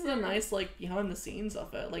 I mean this is a nice like behind the scenes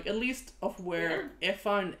of it. Like at least of where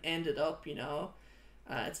Ifan ended up, you know.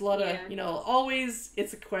 It's a lot of, you know, always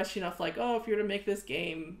it's a question of like, oh, if you were to make this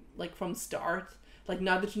game like from start, like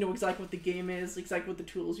now that you know exactly what the game is, exactly what the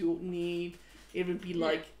tools you need, it would be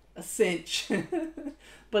like a cinch.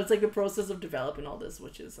 But it's like the process of developing all this,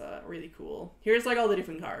 which is really cool. Here's like all the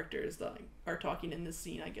different characters that are talking in this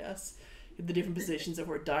scene, I guess. The different positions of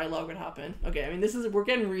where dialogue would happen. Okay, I mean we're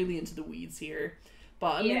getting really into the weeds here.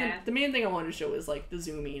 But I mean the main thing I wanted to show is like the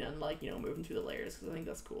zooming and like, you know, moving through the layers because I think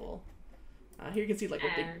that's cool. Here you can see like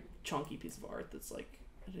a big chunky piece of art that's like,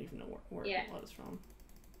 I don't even know where that is from.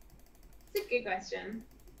 It's a good question.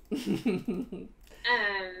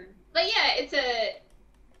 But yeah, it's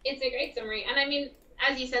a great summary. And I mean,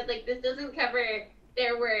 as you said, like this doesn't cover,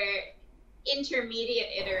 there were intermediate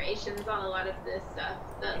iterations on a lot of this stuff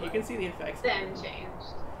that you can see the effects then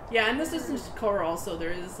changed. Yeah, and this doesn't cover also,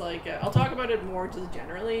 there is like, I'll talk about it more just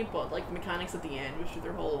generally, but like the mechanics at the end, which is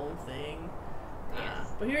their whole own thing.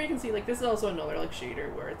 But here you can see, like, this is also another, like,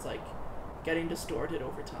 shader where it's, like, getting distorted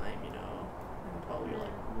over time, you know? And probably,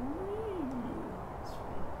 like, it's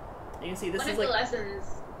fun. You can see this is, like... One of the lessons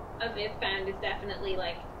of Ifan is definitely,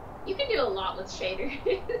 like, you can do a lot with shaders.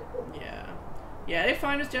 Yeah,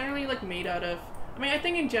 Ifan is generally, like, made out of... I mean, I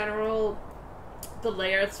think in general, the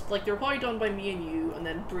layers, like, they were probably done by me and you, and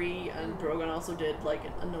then Bree and Brogan also did, like,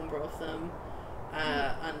 a number of them.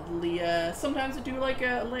 And Leah sometimes would do, like,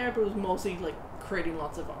 a layer, but it was mostly, like, creating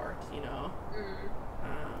lots of art, you know.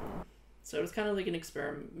 So it was kind of like an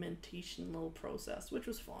experimentation little process, which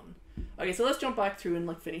was fun. Okay, so let's jump back through and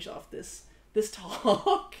like finish off this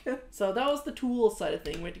talk. So that was the tools side of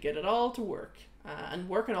thing. We had to get it all to work and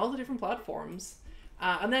work on all the different platforms.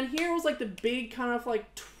 And then here was like the big kind of like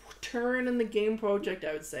turn in the game project,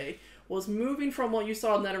 I would say, was moving from what you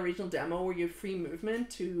saw in that original demo where you have free movement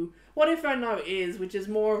to what I found now is, which is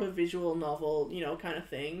more of a visual novel, you know, kind of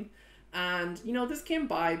thing. And, you know, this came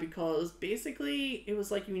by because basically it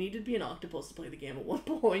was like you needed to be an octopus to play the game at one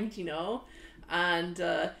point, you know? And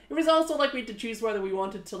it was also like we had to choose whether we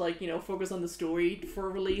wanted to, like, you know, focus on the story for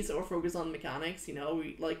release or focus on mechanics, you know?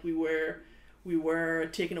 We were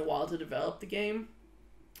taking a while to develop the game.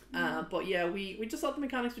 But yeah, we just thought the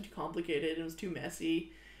mechanics were too complicated and it was too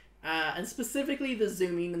messy. And specifically the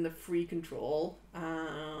zooming and the free control.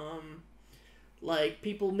 Like,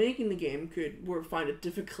 people making the game would find it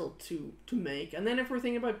difficult to make. And then if we're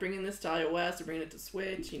thinking about bringing this to iOS or bringing it to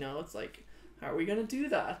Switch, you know, it's like, how are we going to do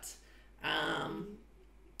that?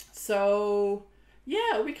 So,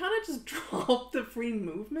 yeah, we kind of just dropped the free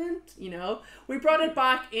movement, you know. We brought it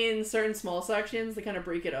back in certain small sections to kind of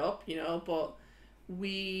break it up, you know, but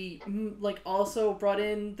we, like, also brought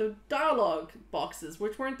in the dialogue boxes,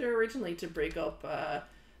 which weren't there originally, to break up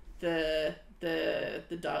the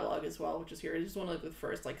dialogue as well, which is here. It's just one of the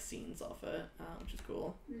first like scenes off it, which is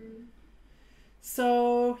cool.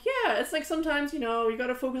 So yeah, it's like sometimes, you know, you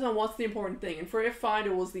gotta focus on what's the important thing, and for If5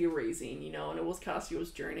 it was the erasing, you know, and it was Cassio's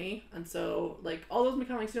journey, and so like all those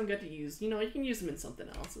mechanics you don't get to use, you know, you can use them in something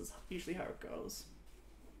else is usually how it goes.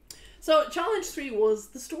 So challenge 3 was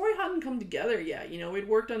the story hadn't come together yet, you know. We'd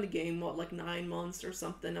worked on the game like 9 months or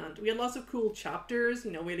something, and we had lots of cool chapters,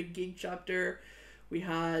 you know. We had a gig chapter, we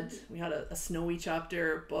had a snowy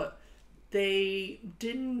chapter, but they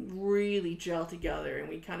didn't really gel together, and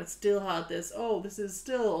we kind of still had this, oh, this is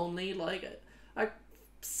still only like a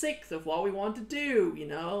sixth of what we want to do, you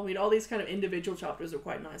know. We had all these kind of individual chapters that were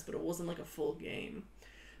quite nice, but it wasn't like a full game.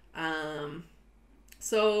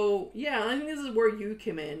 So yeah, I think this is where you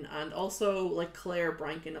came in, and also like Claire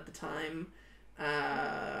Brankin at the time,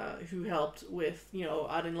 who helped with, you know,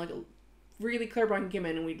 adding like a really, Claire Brankin came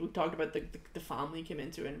in, and we talked about the family came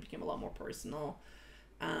into it, and it became a lot more personal.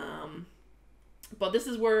 But this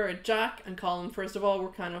is where Jack and Colin, first of all,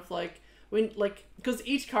 were kind of like, because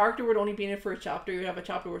each character would only be in it for a chapter. You have a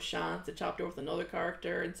chapter with Shant, a chapter with another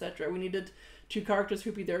character, etc. We needed 2 characters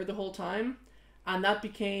who'd be there the whole time, and that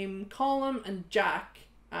became Colin and Jack,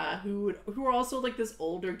 who were also like this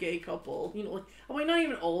older gay couple, you know, like, I mean, not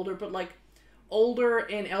even older, but like older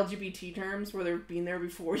in LGBT terms, where they've been there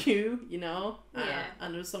before you, you know. Yeah.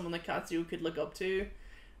 And there's someone like Katsu could look up to.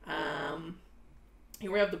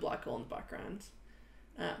 Here we have the black hole in the background.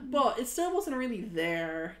 But it still wasn't really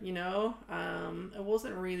there, you know. It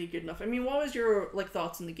wasn't really good enough. I mean, what was your like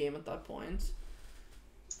thoughts on the game at that point?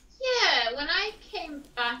 Yeah, when I came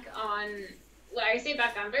back on, well, I say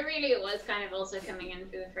back on, but really it was kind of also coming in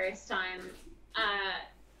for the first time.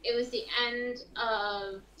 It was the end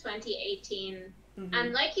of 2018.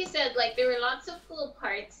 And like you said, like, there were lots of cool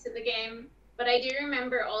parts to the game, but I do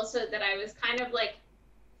remember also that I was kind of like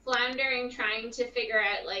floundering, trying to figure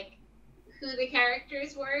out like who the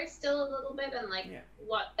characters were still a little bit, and like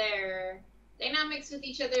what their dynamics with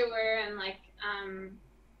each other were, and like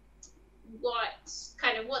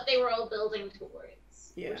what they were all building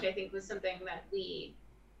towards, which I think was something that we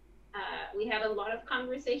had a lot of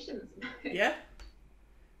conversations about. Yeah.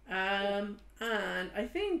 And I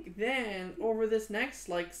think then over this next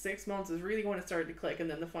like 6 months is really when it started to click, and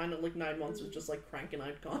then the final like 9 months was just like cranking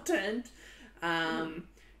out content.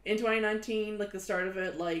 In 2019, like the start of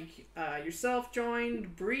it, like yourself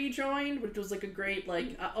joined, Bree joined, which was like a great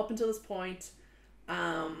like up until this point,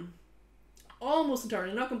 almost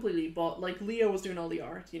entirely, not completely, but like Leah was doing all the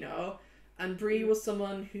art, you know, and Bree was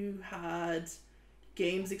someone who had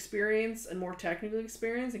games experience and more technical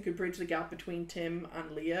experience and could bridge the gap between Tim and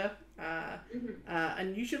Leah.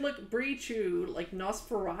 And you should look Bree Chu, like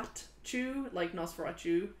Nosferatu, like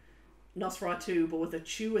Nosferatu, but with a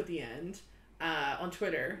Chu at the end, on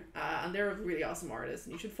Twitter. And they're a really awesome artist,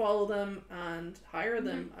 and you should follow them and hire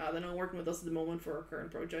them. They're not working with us at the moment for our current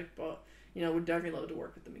project, but you know, we'd definitely love to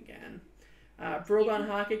work with them again. Brogan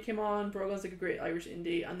Hackett came on. Brogan's like a great Irish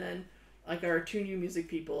indie, and then like our 2 new music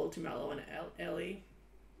people, Tumelo and Ellie.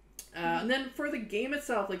 And then for the game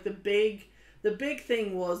itself, like the big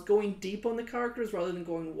thing was going deep on the characters rather than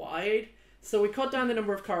going wide. So we cut down the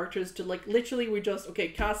number of characters to like literally we just, okay,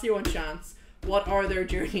 Cassio and Chance, what are their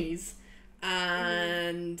journeys?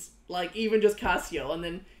 And like even just Cassio, and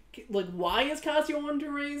then like why is Cassio wanting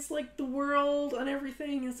to raise like the world and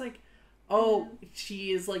everything? It's like, oh,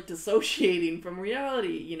 she is like dissociating from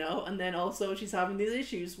reality, you know, and then also she's having these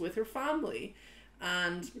issues with her family.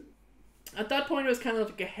 And at that point it was kind of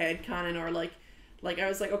like a headcanon, or like I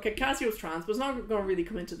was like, okay, Cassio's trans, but it's not going to really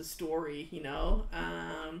come into the story, you know.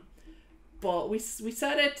 But we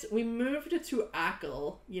moved it to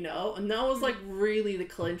Ackle, you know, and that was like really the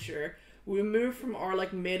clincher. We moved from our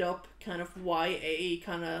like made up kind of YA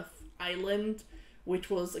kind of island, which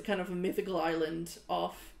was a kind of a mythical island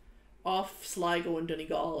off Sligo and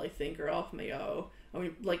Donegal, I think, or off Mayo. I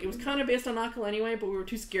mean, like, it was kind of based on Ackle anyway, but we were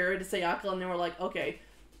too scared to say Ackle, and then we're like, okay,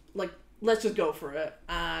 like, let's just go for it.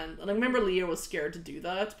 And I remember Leah was scared to do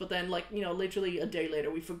that, but then, like, you know, literally a day later,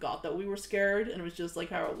 we forgot that we were scared, and it was just, like,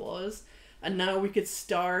 how it was. And now we could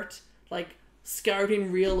start, like,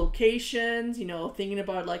 scouting real locations, you know, thinking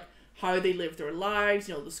about like how they lived their lives,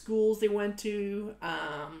 you know, the schools they went to,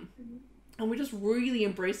 and we just really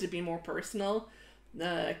embraced it being more personal.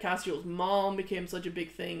 Cassio's mom became such a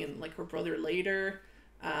big thing, and like her brother later,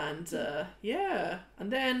 and yeah,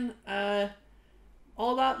 and then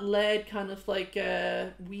all that led kind of like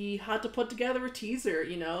we had to put together a teaser,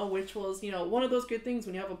 you know, which was, you know, one of those good things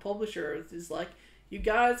when you have a publisher is like, you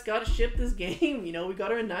guys got to ship this game, you know, we got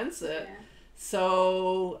to announce it. Yeah.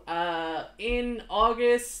 So in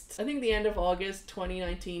August, I think the end of August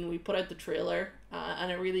 2019, we put out the trailer,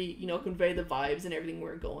 and it really, you know, conveyed the vibes and everything we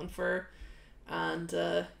were going for. And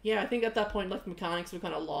yeah, I think at that point, like, mechanics were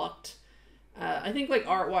kind of locked. I think like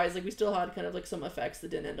art wise, like we still had kind of like some effects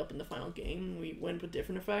that didn't end up in the final game. We went with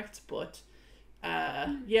different effects, but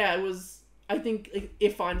yeah, it was, I think like,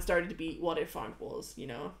 If Found started to be what If Found was, you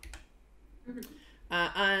know.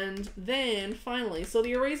 And then finally, so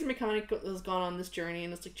the erasing mechanic has gone on this journey,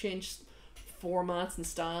 and it's like changed formats and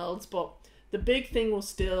styles, but the big thing was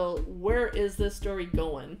still, where is this story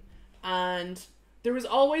going? And there was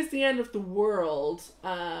always the end of the world,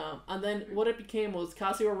 and then what it became was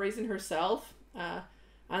Cassio erasing herself, and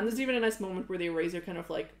there's even a nice moment where the eraser kind of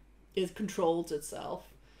like controls itself.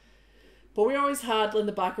 But we always had in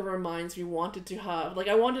the back of our minds, we wanted to have, like,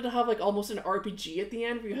 I wanted to have like almost an RPG at the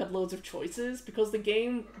end where you had loads of choices, because the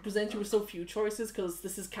game presents you with so few choices, because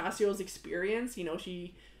this is Cassio's experience, you know,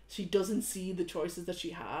 she doesn't see the choices that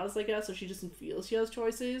she has, I guess, so she doesn't feel she has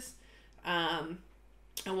choices.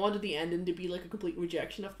 I wanted the ending to be like a complete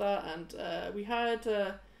rejection of that, and we had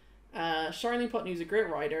Charlene Putney, who's a great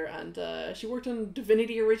writer, and she worked on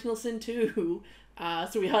Divinity Original Sin 2.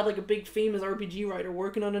 So we had like a big famous RPG writer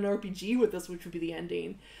working on an RPG with us, which would be the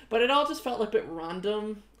ending. But it all just felt like a bit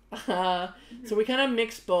random. So we kind of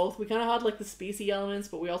mixed both. We kind of had like the spacey elements,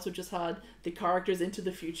 but we also just had the characters into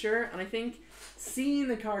the future. And I think seeing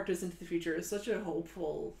the characters into the future is such a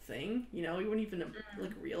hopeful thing. You know, you wouldn't even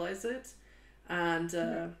like realize it.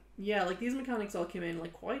 And yeah, like these mechanics all came in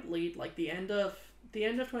like quite late, like the end of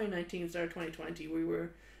 2019, start of 2020. We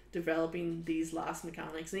were developing these last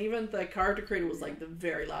mechanics, and even the character creator was like the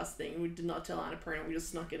very last thing. We did not tell Annapurna, we just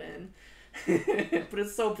snuck it in. But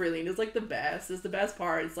it's so brilliant. It's like the best. It's the best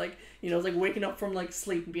part. It's like, you know, it's like waking up from like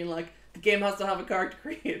sleep and being like, the game has to have a character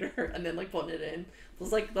creator, and then like putting it in. So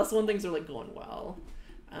it's like, that's when things are like going well.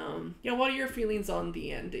 Yeah, what are your feelings on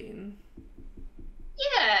the ending?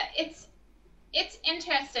 Yeah, it's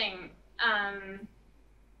interesting.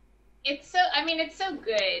 It's so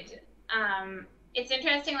good. It's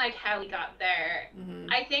interesting, like, how we got there.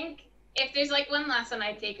 I think if there's like one lesson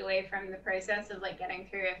I take away from the process of like getting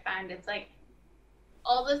through If Found, it's like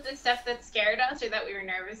all of the stuff that scared us or that we were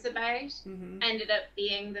nervous about ended up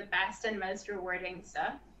being the best and most rewarding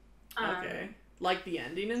stuff. Okay, like the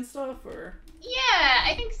ending and stuff, or? Yeah,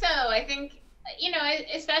 I think so. I think, you know,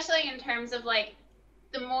 especially in terms of like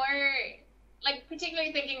the more, like,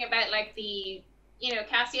 particularly thinking about like the, you know,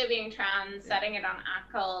 Cassio being trans, setting it on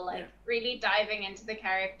Akil, like really diving into the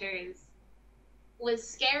characters was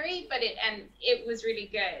scary, but it was really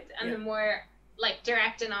good. And the more like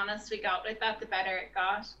direct and honest we got with that, the better it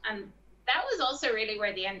got. And that was also really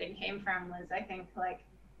where the ending came from, was I think like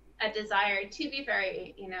a desire to be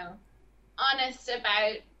very, you know, honest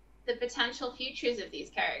about the potential futures of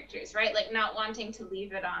these characters, right? Like not wanting to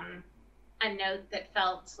leave it on a note that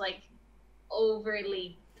felt like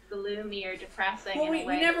overly gloomy or depressing. Well,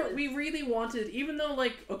 we really wanted, even though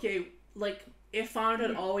like, okay, like If Found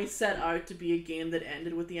had always set out to be a game that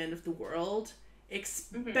ended with the end of the world,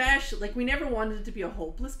 especially like we never wanted it to be a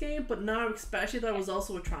hopeless game, but now especially that it was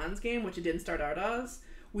also a trans game, which it didn't start out as.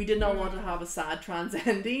 We did not want to have a sad trans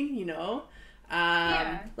ending, you know.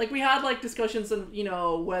 Like we had like discussions on, you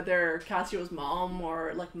know, whether Cassio's mom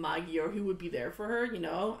or like Maggie or who would be there for her, you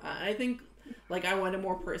know. I think like I went a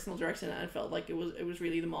more personal direction, and I felt like it was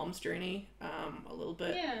really the mom's journey, a little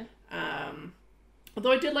bit.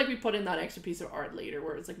 Although I did like we put in that extra piece of art later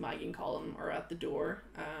where it's like Maggie and Colin are at the door,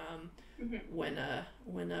 when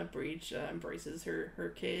Breach embraces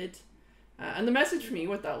her kid, and the message for me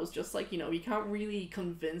with that was just like, you know, you can't really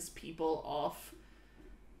convince people off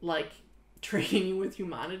like treating you with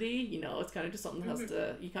humanity, you know. It's kind of just something that has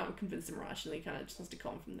to, you can't convince them rationally, kind of just has to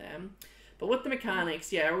come from them. But with the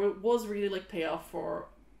mechanics, yeah, it was really like payoff for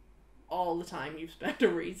all the time you've spent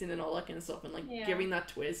erasing and all that kind of stuff, and like giving that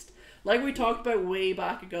twist. Like we talked about way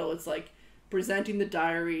back ago, it's like presenting the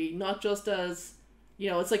diary not just as, you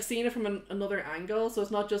know, it's like seeing it from another angle. So it's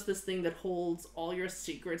not just this thing that holds all your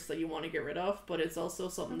secrets that you want to get rid of, but it's also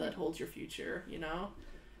something that holds your future, you know,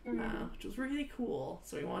 which was really cool.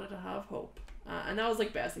 So we wanted to have hope. And that was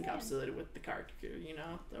like best encapsulated with the character, you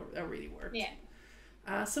know, that really worked.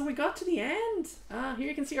 Yeah. So we got to the end. Here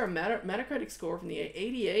you can see our Metacritic score from the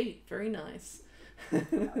 88. Very nice.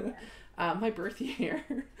 My birth year.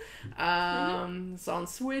 It's on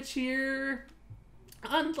Switch here.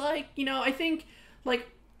 And like, you know, I think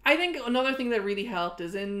another thing that really helped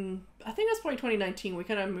is I think that's probably 2019, we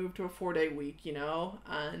kind of moved to a 4-day week, you know,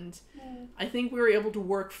 and I think we were able to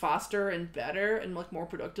work faster and better and like more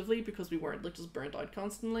productively because we weren't like just burnt out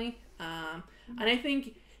constantly. And I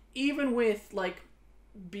think even with like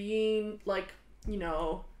being like, you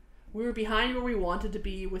know, we were behind where we wanted to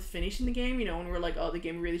be with finishing the game, you know, and we were like, oh, the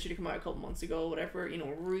game really should have come out a couple months ago, whatever, you know,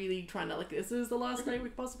 really trying to like, this is the last night we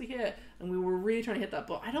could possibly hit, and we were really trying to hit that,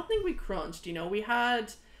 but I don't think we crunched, you know, we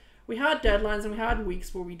had deadlines and we had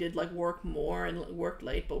weeks where we did like work more and work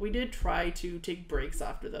late, but we did try to take breaks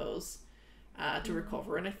after those to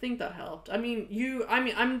recover, and I think that helped. I mean,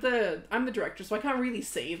 I'm the director, so I can't really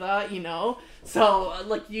say that, you know, so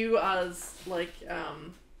like you as like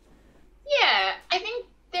yeah, I think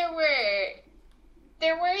there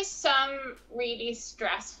were some really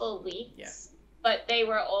stressful weeks, but they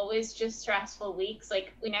were always just stressful weeks.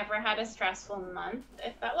 Like, we never had a stressful month.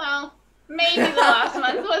 Maybe the last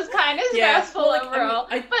month was kind of stressful overall,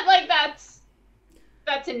 but like that's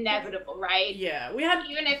inevitable, right? Yeah, we had,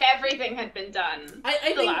 even if everything had been done.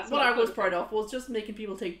 I think what I was proud of was just making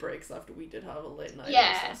people take breaks after we did have a late night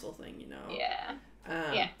stressful thing, you know. Yeah.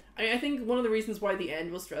 I think one of the reasons why the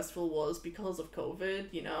end was stressful was because of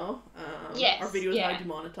COVID, you know. Yes. Our videos got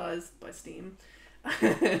demonetized by Steam.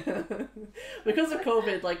 Because of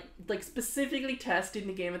COVID, like specifically testing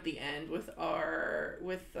the game at the end with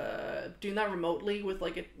doing that remotely with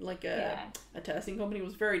like a testing company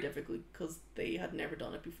was very difficult because they had never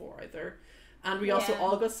done it before either. And we also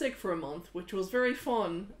all got sick for a month, which was very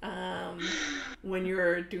fun when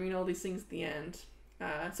you're doing all these things at the end.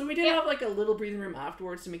 So we did have like a little breathing room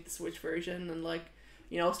afterwards to make the Switch version and like,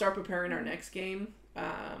 you know, start preparing our next game,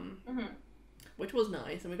 which was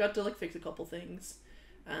nice, and we got to like fix a couple things.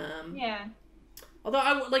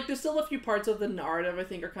 Although there's still a few parts of the narrative I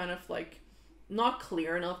think are kind of like not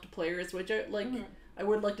clear enough to players, which I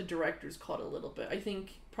would like the director's cut a little bit. I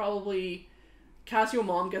think probably Casio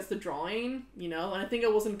Mom gets the drawing, you know, and I think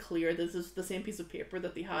it wasn't clear this is the same piece of paper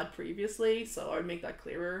that they had previously, so I would make that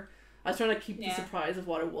clearer. I was trying to keep the surprise of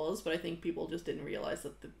what it was, but I think people just didn't realize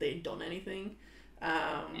that they'd done anything.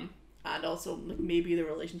 And also like maybe the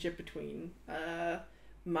relationship between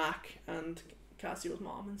Mac and Cassio's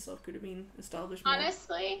mom and stuff could have been established more.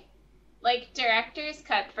 Honestly, like director's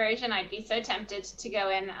cut version, I'd be so tempted to go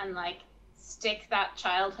in and like stick that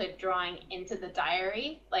childhood drawing into the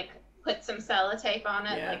diary, like put some sellotape on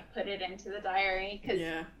it, like put it into the diary, because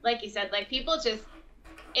like you said, like people just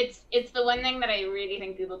it's the one thing that I really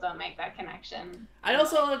think people don't make that connection. I'd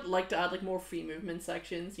also like to add like more free movement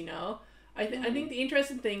sections, you know. I think the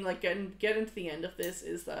interesting thing, like getting to the end of this,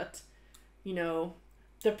 is that, you know,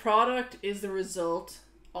 the product is the result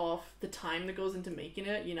of the time that goes into making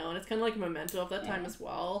it, you know, and it's kind of like a memento of that time as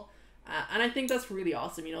well. And I think that's really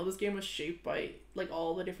awesome. You know, this game was shaped by like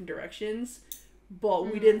all the different directions, but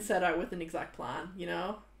we didn't set out with an exact plan, you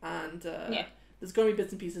know, and there's going to be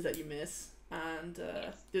bits and pieces that you miss. And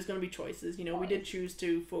there's going to be choices, you know. We did choose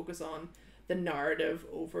to focus on the narrative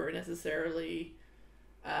over necessarily,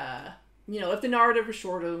 you know, if the narrative was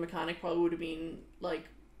shorter, the mechanic probably would have been like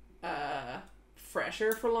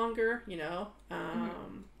fresher for longer, you know.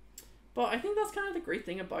 But I think that's kind of the great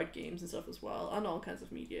thing about games and stuff as well, and all kinds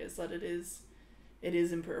of media, is that it is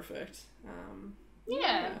imperfect.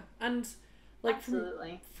 And like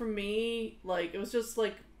for me, like it was just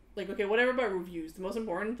like okay, whatever about reviews, the most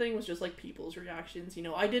important thing was just like people's reactions, you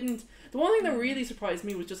know. The one thing that really surprised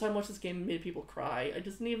me was just how much this game made people cry. I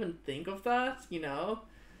just didn't even think of that, you know.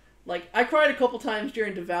 Like, I cried a couple times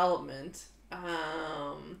during development,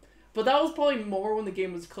 but that was probably more when the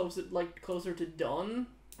game was closer to done,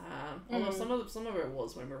 although some of it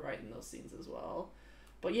was when we were writing those scenes as well.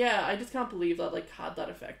 But yeah, I just can't believe that like had that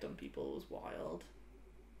effect on people. It was wild.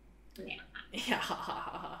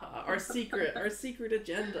 Our secret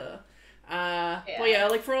agenda. But yeah,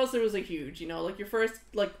 like for us it was like huge, you know, like your first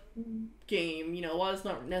like game, you know, well, it's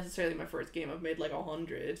not necessarily my first game. I've made like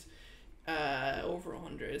 100, over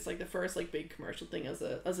 100. It's like the first like big commercial thing as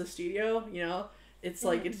a studio, you know. It's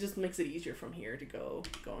like it just makes it easier from here to go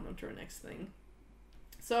on to our next thing.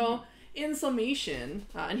 So in summation,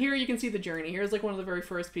 and here you can see the journey. Here's like one of the very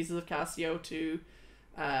first pieces of Casio to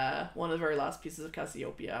one of the very last pieces of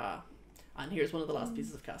Cassiopeia, and here's one of the last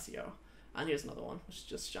pieces of Casio, and here's another one, which is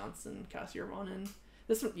just Chance and Cassio running.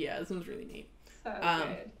 This one's really neat. So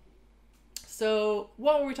good. So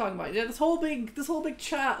what were we talking about? Yeah, this whole big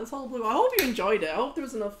chat, I hope you enjoyed it. I hope there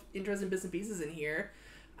was enough interesting bits and pieces in here.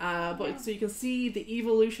 But so you can see the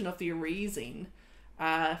evolution of the erasing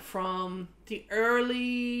from the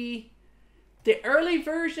early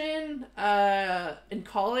version in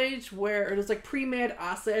college, where it was like pre-made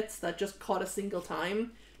assets that just cut a single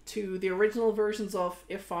time, to the original versions of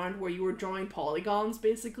If Found, where you were drawing polygons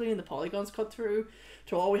basically and the polygons cut through,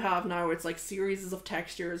 to all we have now where it's like series of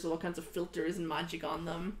textures with all kinds of filters and magic on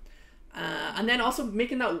them. And then also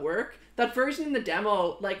making that work. That version in the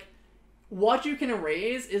demo, like, what you can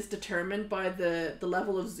erase is determined by the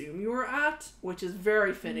level of zoom you were at, which is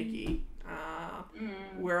very finicky.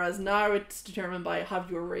 Whereas now it's determined by have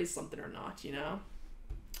you erased something or not, you know?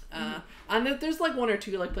 And there's like one or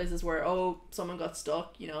two like places where, someone got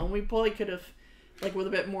stuck, you know, and we probably could have, like, with a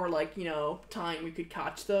bit more like, you know, time, we could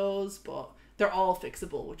catch those, but they're all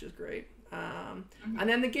fixable, which is great. And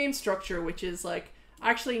then the game structure, which is like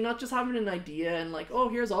actually not just having an idea and like,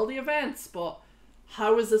 here's all the events, but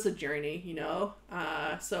how is this a journey, you know?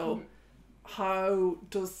 How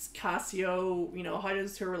does Cassio, you know, how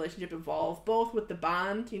does her relationship evolve, both with the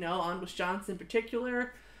band, you know, and with Chance in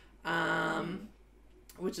particular,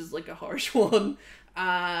 which is like a harsh one,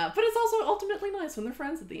 but it's also ultimately nice when they're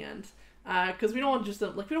friends at the end, because we don't want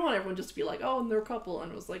everyone just to be like, and they're a couple,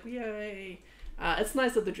 and it was like, yay. It's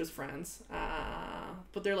nice that they're just friends,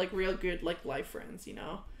 but they're like real good like life friends, you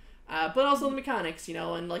know. But also the mechanics, you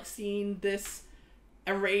know, and like seeing this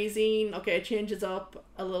erasing, it changes up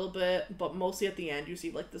a little bit, but mostly at the end you see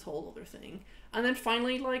like this whole other thing. And then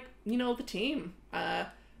finally, like, you know, the team,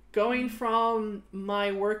 going from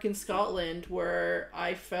my work in Scotland where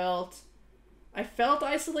I felt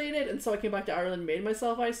isolated, and so I came back to Ireland and made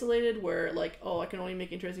myself isolated, where like, I can only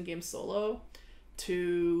make interesting games solo,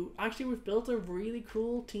 to actually we've built a really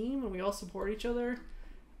cool team and we all support each other,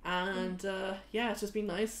 and it's just been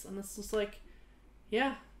nice, and it's just like,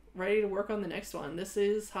 ready to work on the next one. This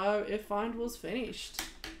is how If Found was finished.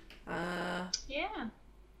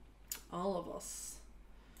 All of us.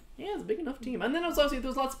 Yeah, it's a big enough team. And then it was obviously, there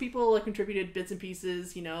was lots of people that contributed bits and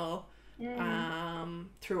pieces, you know,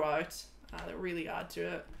 throughout, that really add to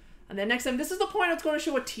it. And then next time, this is the point I was going to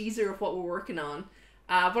show a teaser of what we're working on.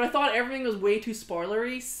 But I thought everything was way too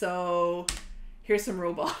spoilery, so here's some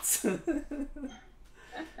robots. They're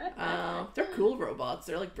cool robots.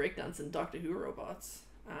 They're like breakdancing Doctor Who robots.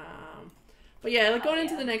 But yeah, like going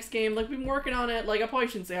into the next game, like we've been working on it, like I probably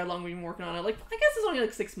shouldn't say how long we've been working on it, like I guess it's only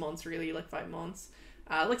like 6 months really, like 5 months,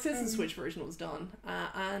 like since the Switch version was done,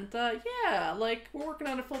 like we're working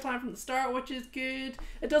on it full time from the start, which is good.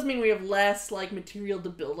 It does mean we have less like material to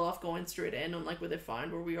build off going straight in, unlike with If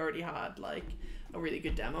Found where we already had like a really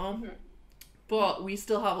good demo. But we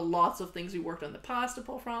still have lots of things we worked on in the past to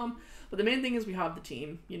pull from, but the main thing is we have the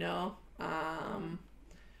team, you know.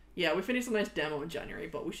 We finished a nice demo in January,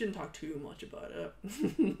 but we shouldn't talk too much about it.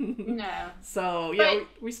 No. So,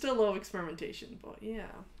 we still love experimentation, but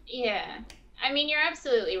yeah. Yeah. I mean, you're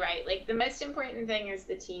absolutely right. Like, the most important thing is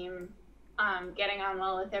the team, getting on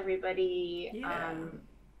well with everybody. Yeah.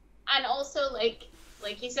 And also, like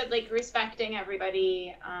you said, like, respecting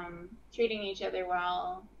everybody, treating each other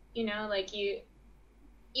well. You know, like, you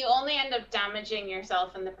only end up damaging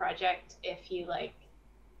yourself in the project if you, like,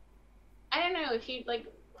 I don't know, if you, like,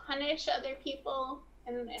 punish other people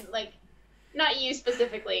and like, not you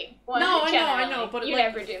specifically. I know, but you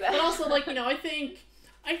never do that. But also, like, you know, I think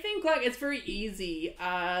like it's very easy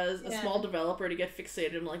as a small developer to get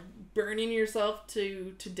fixated on like burning yourself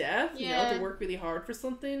to death, you know, to work really hard for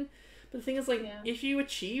something. But the thing is, like, if you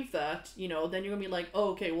achieve that, you know, then you're gonna be like,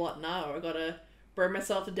 okay, what now? I gotta burn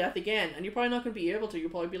myself to death again, and you're probably not gonna be able to. You'll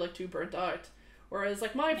probably be like too burnt out. Whereas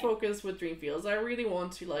like my focus with DREAMFEEL is I really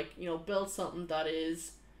want to, like, you know, build something that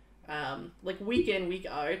is like week in, week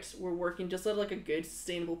out, we're working just at like a good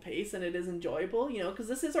sustainable pace, and it is enjoyable, you know, because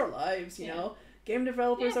this is our lives, you know. Game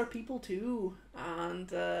developers are people too, and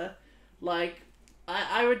like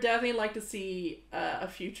I would definitely like to see a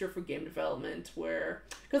future for game development where,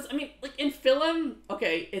 because I mean, like in film,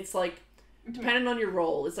 it's like depending on your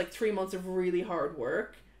role, it's like 3 months of really hard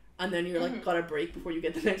work, and then you're like got a break before you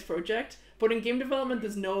get the next project. But in game development,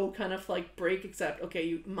 there's no kind of like break except,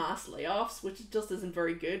 you mass layoffs, which just isn't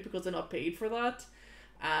very good because they're not paid for that.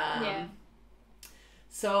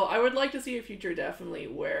 So I would like to see a future definitely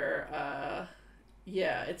where,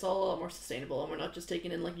 it's all a lot more sustainable, and we're not just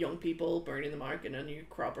taking in like young people, burning the market, and a new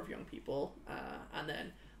crop of young people, and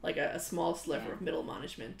then like a small sliver of middle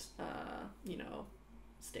management, you know,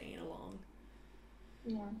 staying along.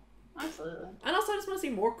 Yeah, absolutely. And also I just want to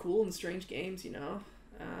see more cool and strange games, you know.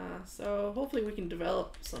 So hopefully we can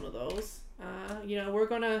develop some of those. You know, we're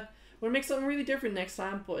we'll make something really different next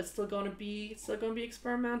time, but it's still gonna be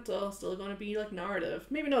experimental, still gonna be like narrative.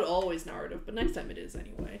 Maybe not always narrative, but next time it is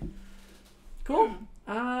anyway. Cool.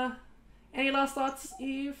 Any last thoughts,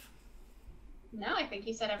 Eve? No, I think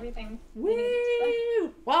you said everything.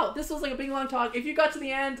 Woo! Wow, this was like a big long talk. If you got to the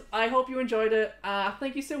end, I hope you enjoyed it.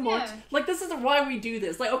 Thank you so much. Yeah. Like, this is why we do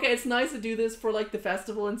this. Like, okay, it's nice to do this for like the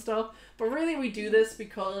festival and stuff, but really we do this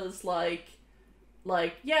because like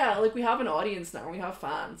yeah, like we have an audience now, we have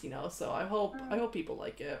fans, you know. So I hope people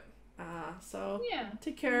like it. So yeah,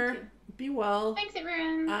 take care, be well. Thanks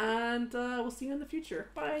everyone, and we'll see you in the future.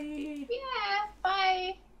 Bye. Yeah,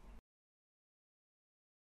 bye.